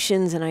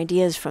solutions and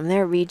ideas from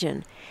their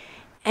region.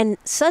 And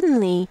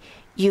suddenly,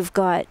 you've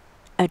got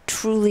a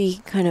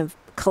truly kind of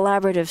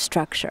collaborative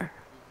structure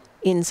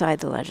inside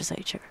the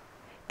legislature.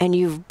 And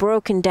you've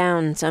broken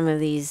down some of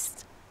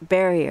these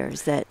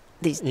barriers that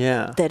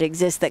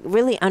exist that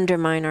really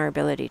undermine our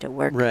ability to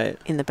work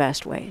in the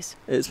best ways.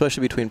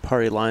 Especially between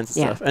party lines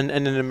and stuff. And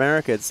in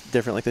America, it's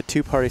different. Like the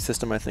two-party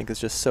system, I think, is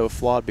just so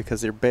flawed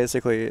because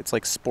it's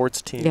like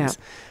sports teams. Yeah.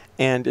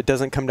 And it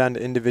doesn't come down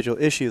to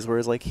individual issues,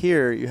 whereas like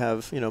here you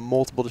have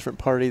multiple different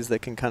parties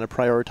that can kind of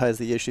prioritize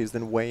the issues,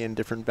 then weigh in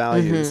different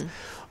values.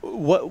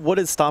 What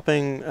is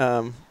stopping?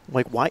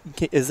 Why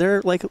is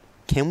there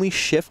can we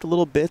shift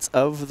little bits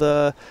of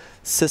the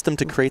system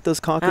to create those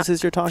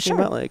caucuses you're talking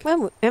about?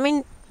 Well, I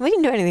mean, we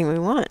can do anything we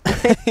want.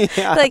 You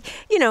can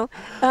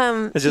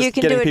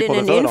do it in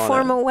an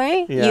informal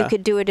way. Yeah. You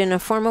could do it in a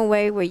formal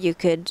way where you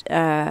could,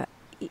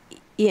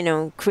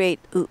 create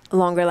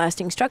longer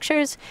lasting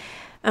structures.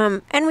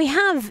 And we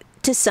have,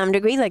 to some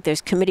degree,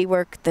 there's committee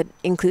work that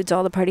includes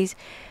all the parties.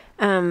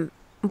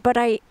 But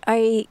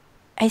I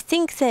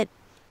think that,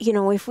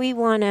 if we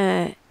want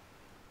to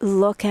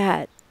look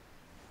at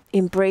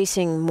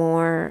embracing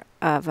more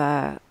of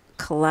a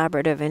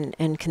collaborative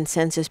and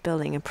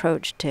consensus-building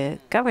approach to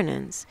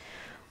governance,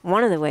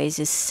 one of the ways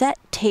is set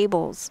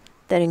tables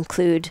that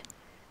include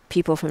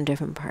people from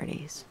different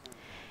parties.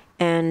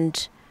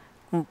 And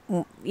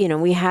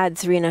we had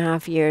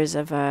 3.5 years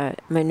of a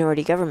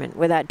minority government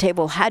where that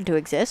table had to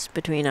exist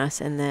between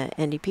us and the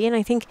NDP. And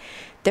I think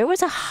there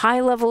was a high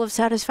level of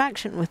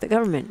satisfaction with the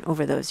government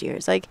over those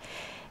years.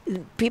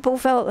 People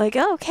felt like,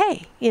 oh,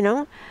 okay,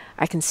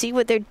 I can see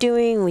what they're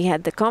doing. We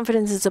had the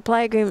confidence and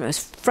supply agreement. It was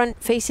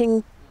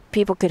front-facing.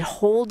 People could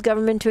hold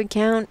government to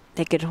account.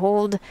 They could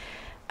hold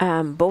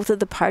both of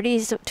the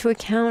parties to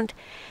account.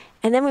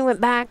 And then we went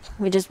back,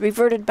 we just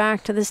reverted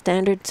back to the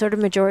standard sort of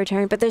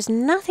majoritarian. But there's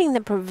nothing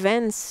that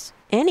prevents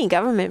any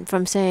government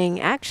from saying,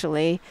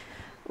 actually,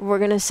 we're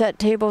going to set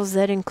tables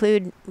that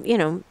include,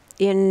 in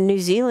New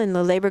Zealand,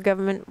 the Labour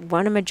government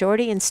won a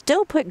majority and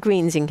still put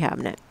Greens in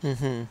cabinet.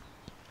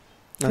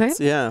 Right?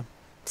 Yeah.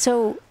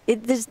 So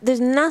there's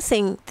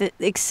nothing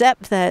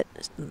except that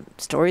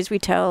stories we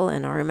tell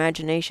and our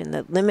imagination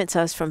that limits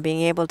us from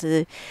being able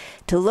to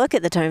look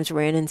at the times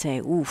we're in and say,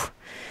 ooh,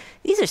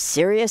 these are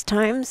serious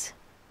times.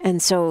 And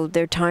so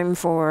they're time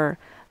for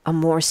a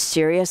more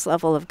serious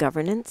level of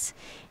governance.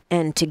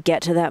 And to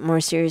get to that more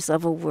serious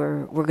level,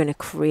 we're going to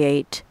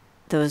create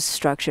those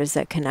structures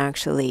that can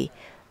actually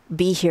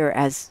be here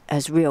as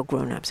real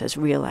grown-ups, as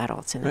real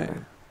adults in the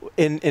room.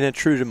 In a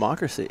true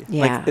democracy.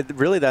 Yeah.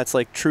 That's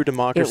true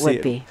democracy. It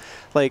would be.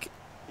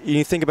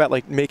 You think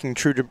about making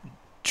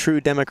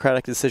true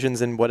democratic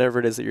decisions in whatever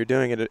it is that you're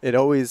doing. It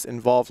always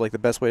involves the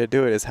best way to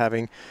do it is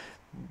having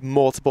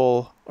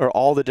multiple or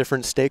all the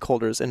different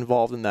stakeholders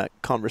involved in that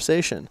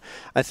conversation.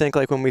 I think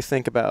when we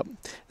think about,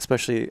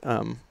 especially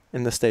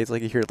in the States,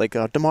 you hear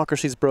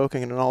democracy's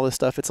broken and all this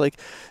stuff. It's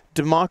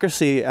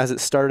democracy as it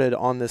started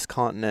on this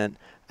continent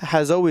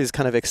has always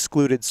kind of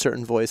excluded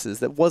certain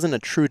voices. That wasn't a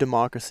true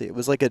democracy. It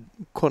was a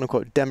quote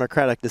unquote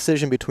democratic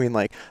decision between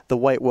the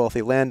white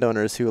wealthy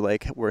landowners who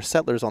were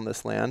settlers on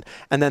this land.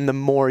 And then the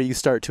more you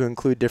start to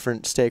include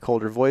different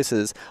stakeholder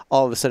voices,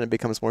 all of a sudden it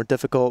becomes more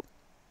difficult,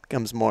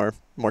 becomes more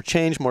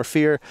change, more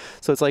fear.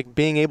 So it's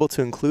being able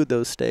to include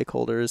those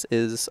stakeholders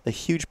is a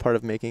huge part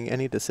of making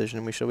any decision.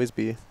 And we should always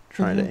be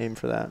trying to aim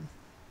for that.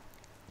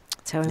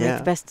 That's how we make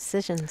the best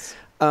decisions.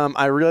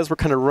 I realize we're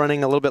kind of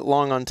running a little bit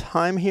long on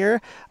time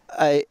here.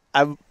 I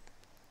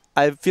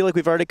feel like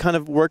we've already kind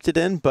of worked it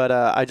in, but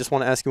I just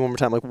want to ask you one more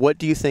time. What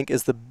do you think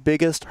is the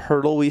biggest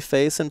hurdle we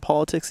face in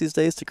politics these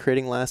days to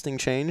creating lasting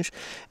change,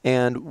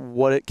 and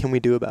what can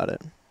we do about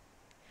it?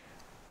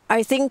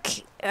 I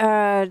think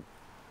the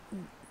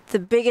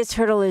biggest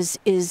hurdle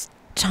is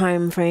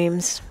time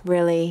frames,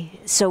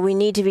 really. So we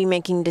need to be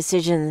making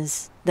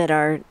decisions that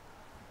are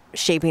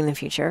shaping the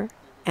future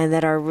and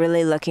that are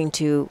really looking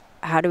to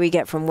how do we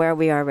get from where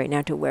we are right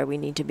now to where we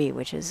need to be,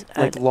 which is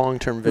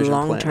long-term vision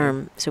plan.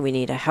 Long-term. So we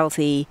need a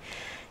healthy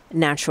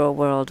natural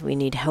world. We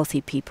need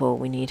healthy people.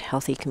 We need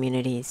healthy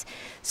communities.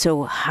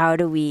 So how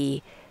do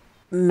we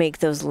make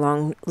those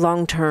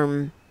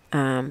long-term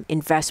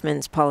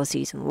investments,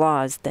 policies, and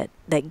laws that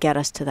get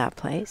us to that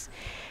place?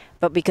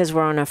 But because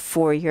we're on a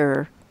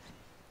 4-year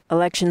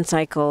election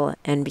cycle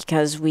and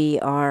because we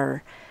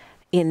are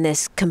in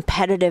this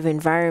competitive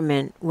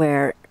environment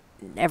where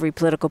every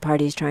political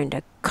party is trying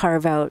to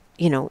carve out,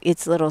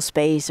 its little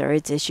space or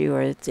its issue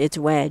or its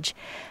wedge,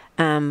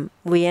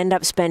 we end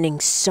up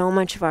spending so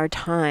much of our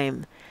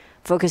time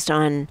focused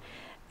on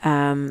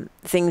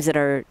things that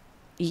are,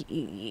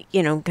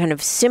 kind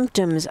of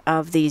symptoms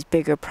of these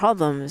bigger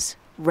problems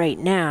right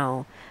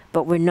now,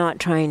 but we're not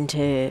getting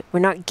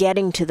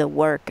to the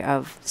work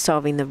of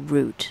solving the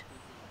root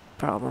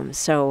problems.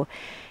 So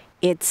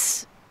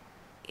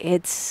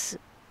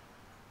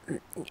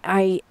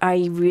I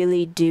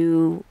really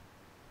do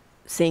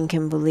think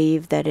and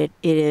believe that it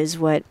is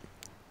what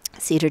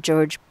Cedar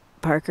George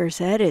Parker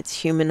said.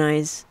 It's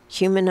humanize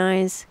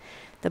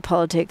the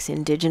politics,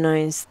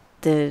 indigenize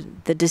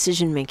the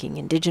decision making,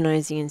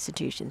 indigenize the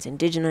institutions,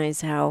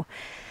 indigenize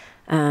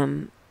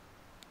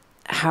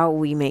how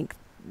we make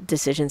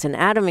decisions. And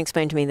Adam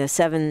explained to me the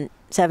seven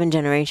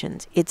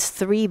generations. It's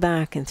 3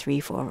 back and 3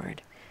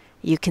 forward.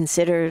 You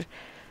consider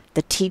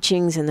the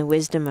teachings and the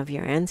wisdom of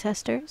your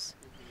ancestors,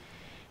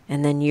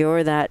 and then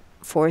you're that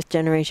 4th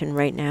generation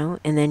right now,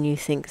 and then you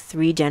think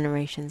 3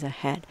 generations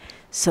ahead.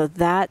 So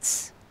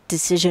that's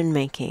decision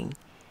making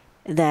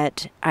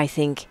that I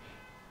think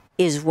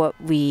is what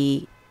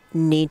we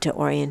need to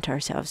orient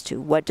ourselves to.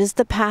 What does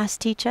the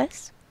past teach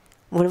us?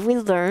 What have we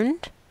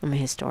learned? I'm a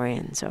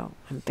historian, so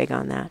I'm big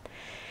on that.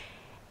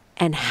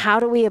 And how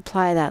do we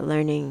apply that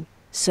learning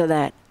so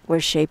that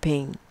we're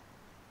shaping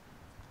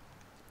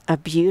a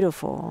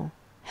beautiful,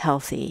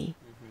 healthy,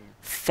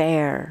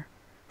 fair,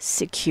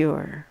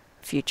 secure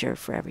future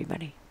for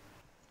everybody?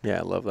 Yeah,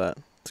 I love that.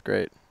 It's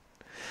great.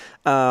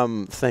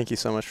 Thank you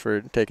so much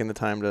for taking the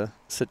time to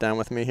sit down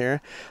with me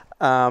here.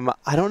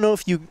 I don't know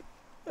if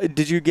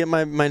did you get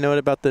my note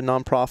about the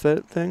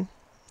nonprofit thing?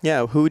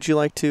 Yeah, who would you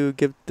like to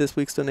give this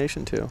week's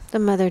donation to? The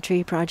Mother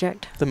Tree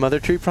Project. The Mother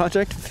Tree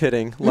Project?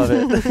 Fitting. Love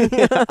it.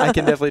 Yeah, I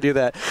can definitely do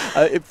that.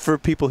 For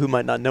people who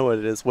might not know what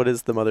it is, what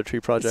is the Mother Tree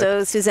Project?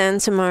 So Suzanne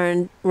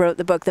Simard wrote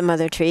the book The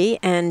Mother Tree,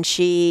 and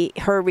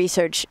her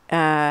research,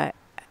 a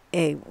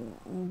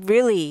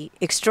really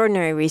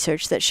extraordinary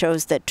research that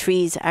shows that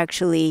trees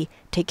actually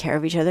take care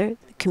of each other,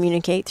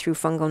 communicate through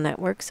fungal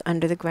networks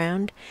under the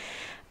ground.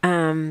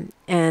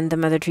 And the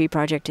Mother Tree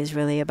Project is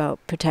really about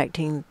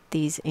protecting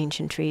these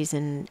ancient trees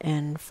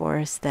and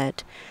forests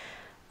that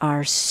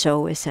are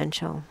so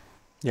essential.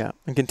 Yeah,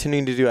 and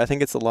continuing to do, I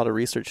think it's a lot of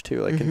research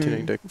too, like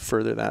continuing to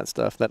further that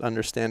stuff, that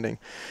understanding.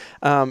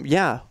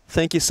 Yeah,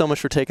 thank you so much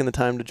for taking the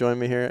time to join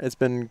me here. It's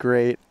been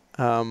great.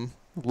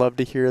 Love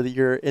to hear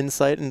your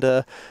insight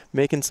into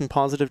making some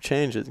positive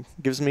change. It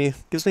gives me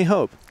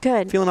hope.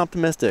 Good. Feeling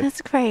optimistic.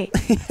 That's great.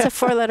 It's a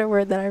 4-letter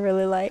word that I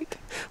really like.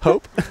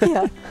 Hope?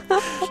 Yeah.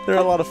 There are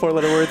a lot of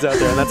 4-letter words out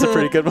there, and that's a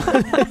pretty good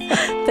one.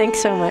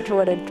 Thanks so much.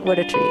 What a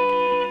treat.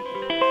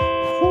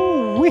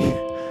 Woo-wee.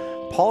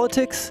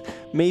 Politics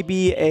may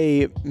be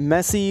a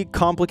messy,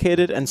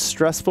 complicated, and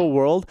stressful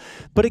world,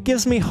 but it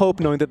gives me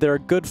hope knowing that there are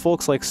good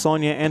folks like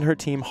Sonia and her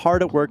team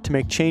hard at work to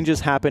make changes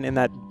happen in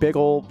that big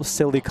old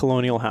silly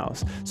colonial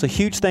house. So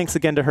huge thanks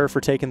again to her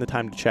for taking the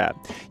time to chat.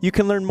 You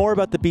can learn more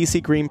about the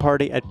BC Green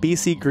Party at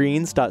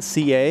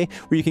bcgreens.ca,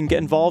 where you can get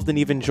involved and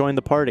even join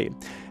the party.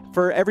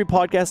 For every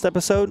podcast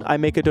episode, I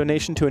make a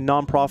donation to a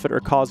nonprofit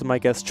or cause of my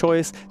guest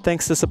choice,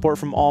 thanks to support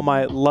from all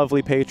my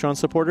lovely Patreon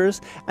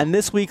supporters. And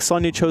this week,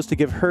 Sonia chose to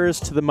give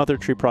hers to the Mother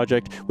Tree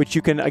Project, which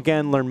you can,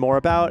 again, learn more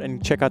about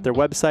and check out their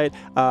website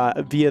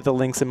via the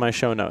links in my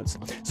show notes.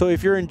 So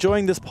if you're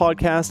enjoying this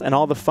podcast and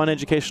all the fun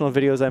educational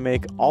videos I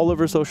make all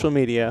over social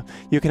media,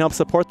 you can help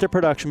support their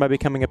production by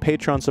becoming a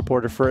Patreon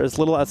supporter for as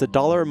little as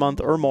 $1 a month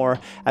or more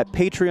at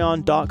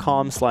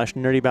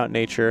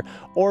patreon.com/nerdyaboutnature,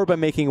 or by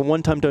making a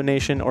one-time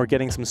donation or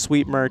getting some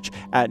sweet merch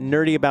at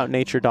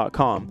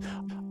nerdyaboutnature.com.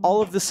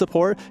 All of this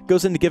support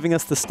goes into giving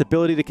us the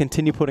stability to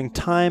continue putting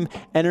time,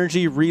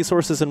 energy,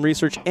 resources, and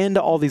research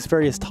into all these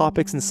various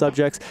topics and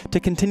subjects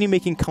to continue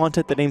making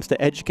content that aims to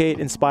educate,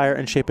 inspire,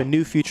 and shape a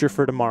new future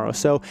for tomorrow.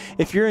 So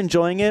if you're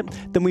enjoying it,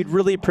 then we'd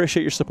really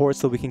appreciate your support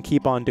so we can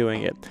keep on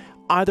doing it.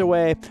 Either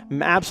way,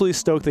 I'm absolutely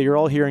stoked that you're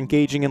all here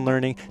engaging and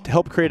learning to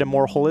help create a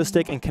more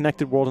holistic and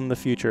connected world in the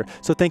future.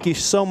 So thank you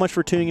so much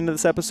for tuning into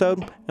this episode,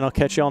 and I'll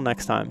catch you all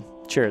next time.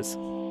 Cheers.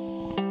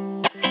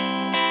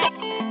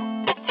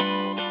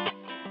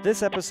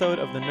 This episode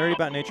of the Nerdy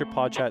About Nature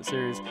Podchat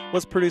series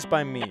was produced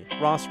by me,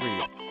 Ross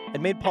Reed,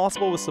 and made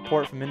possible with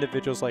support from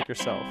individuals like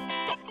yourself.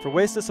 For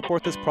ways to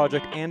support this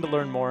project and to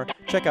learn more,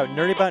 check out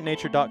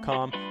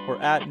nerdyaboutnature.com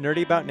or at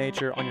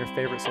nerdyaboutnature on your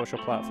favorite social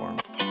platform.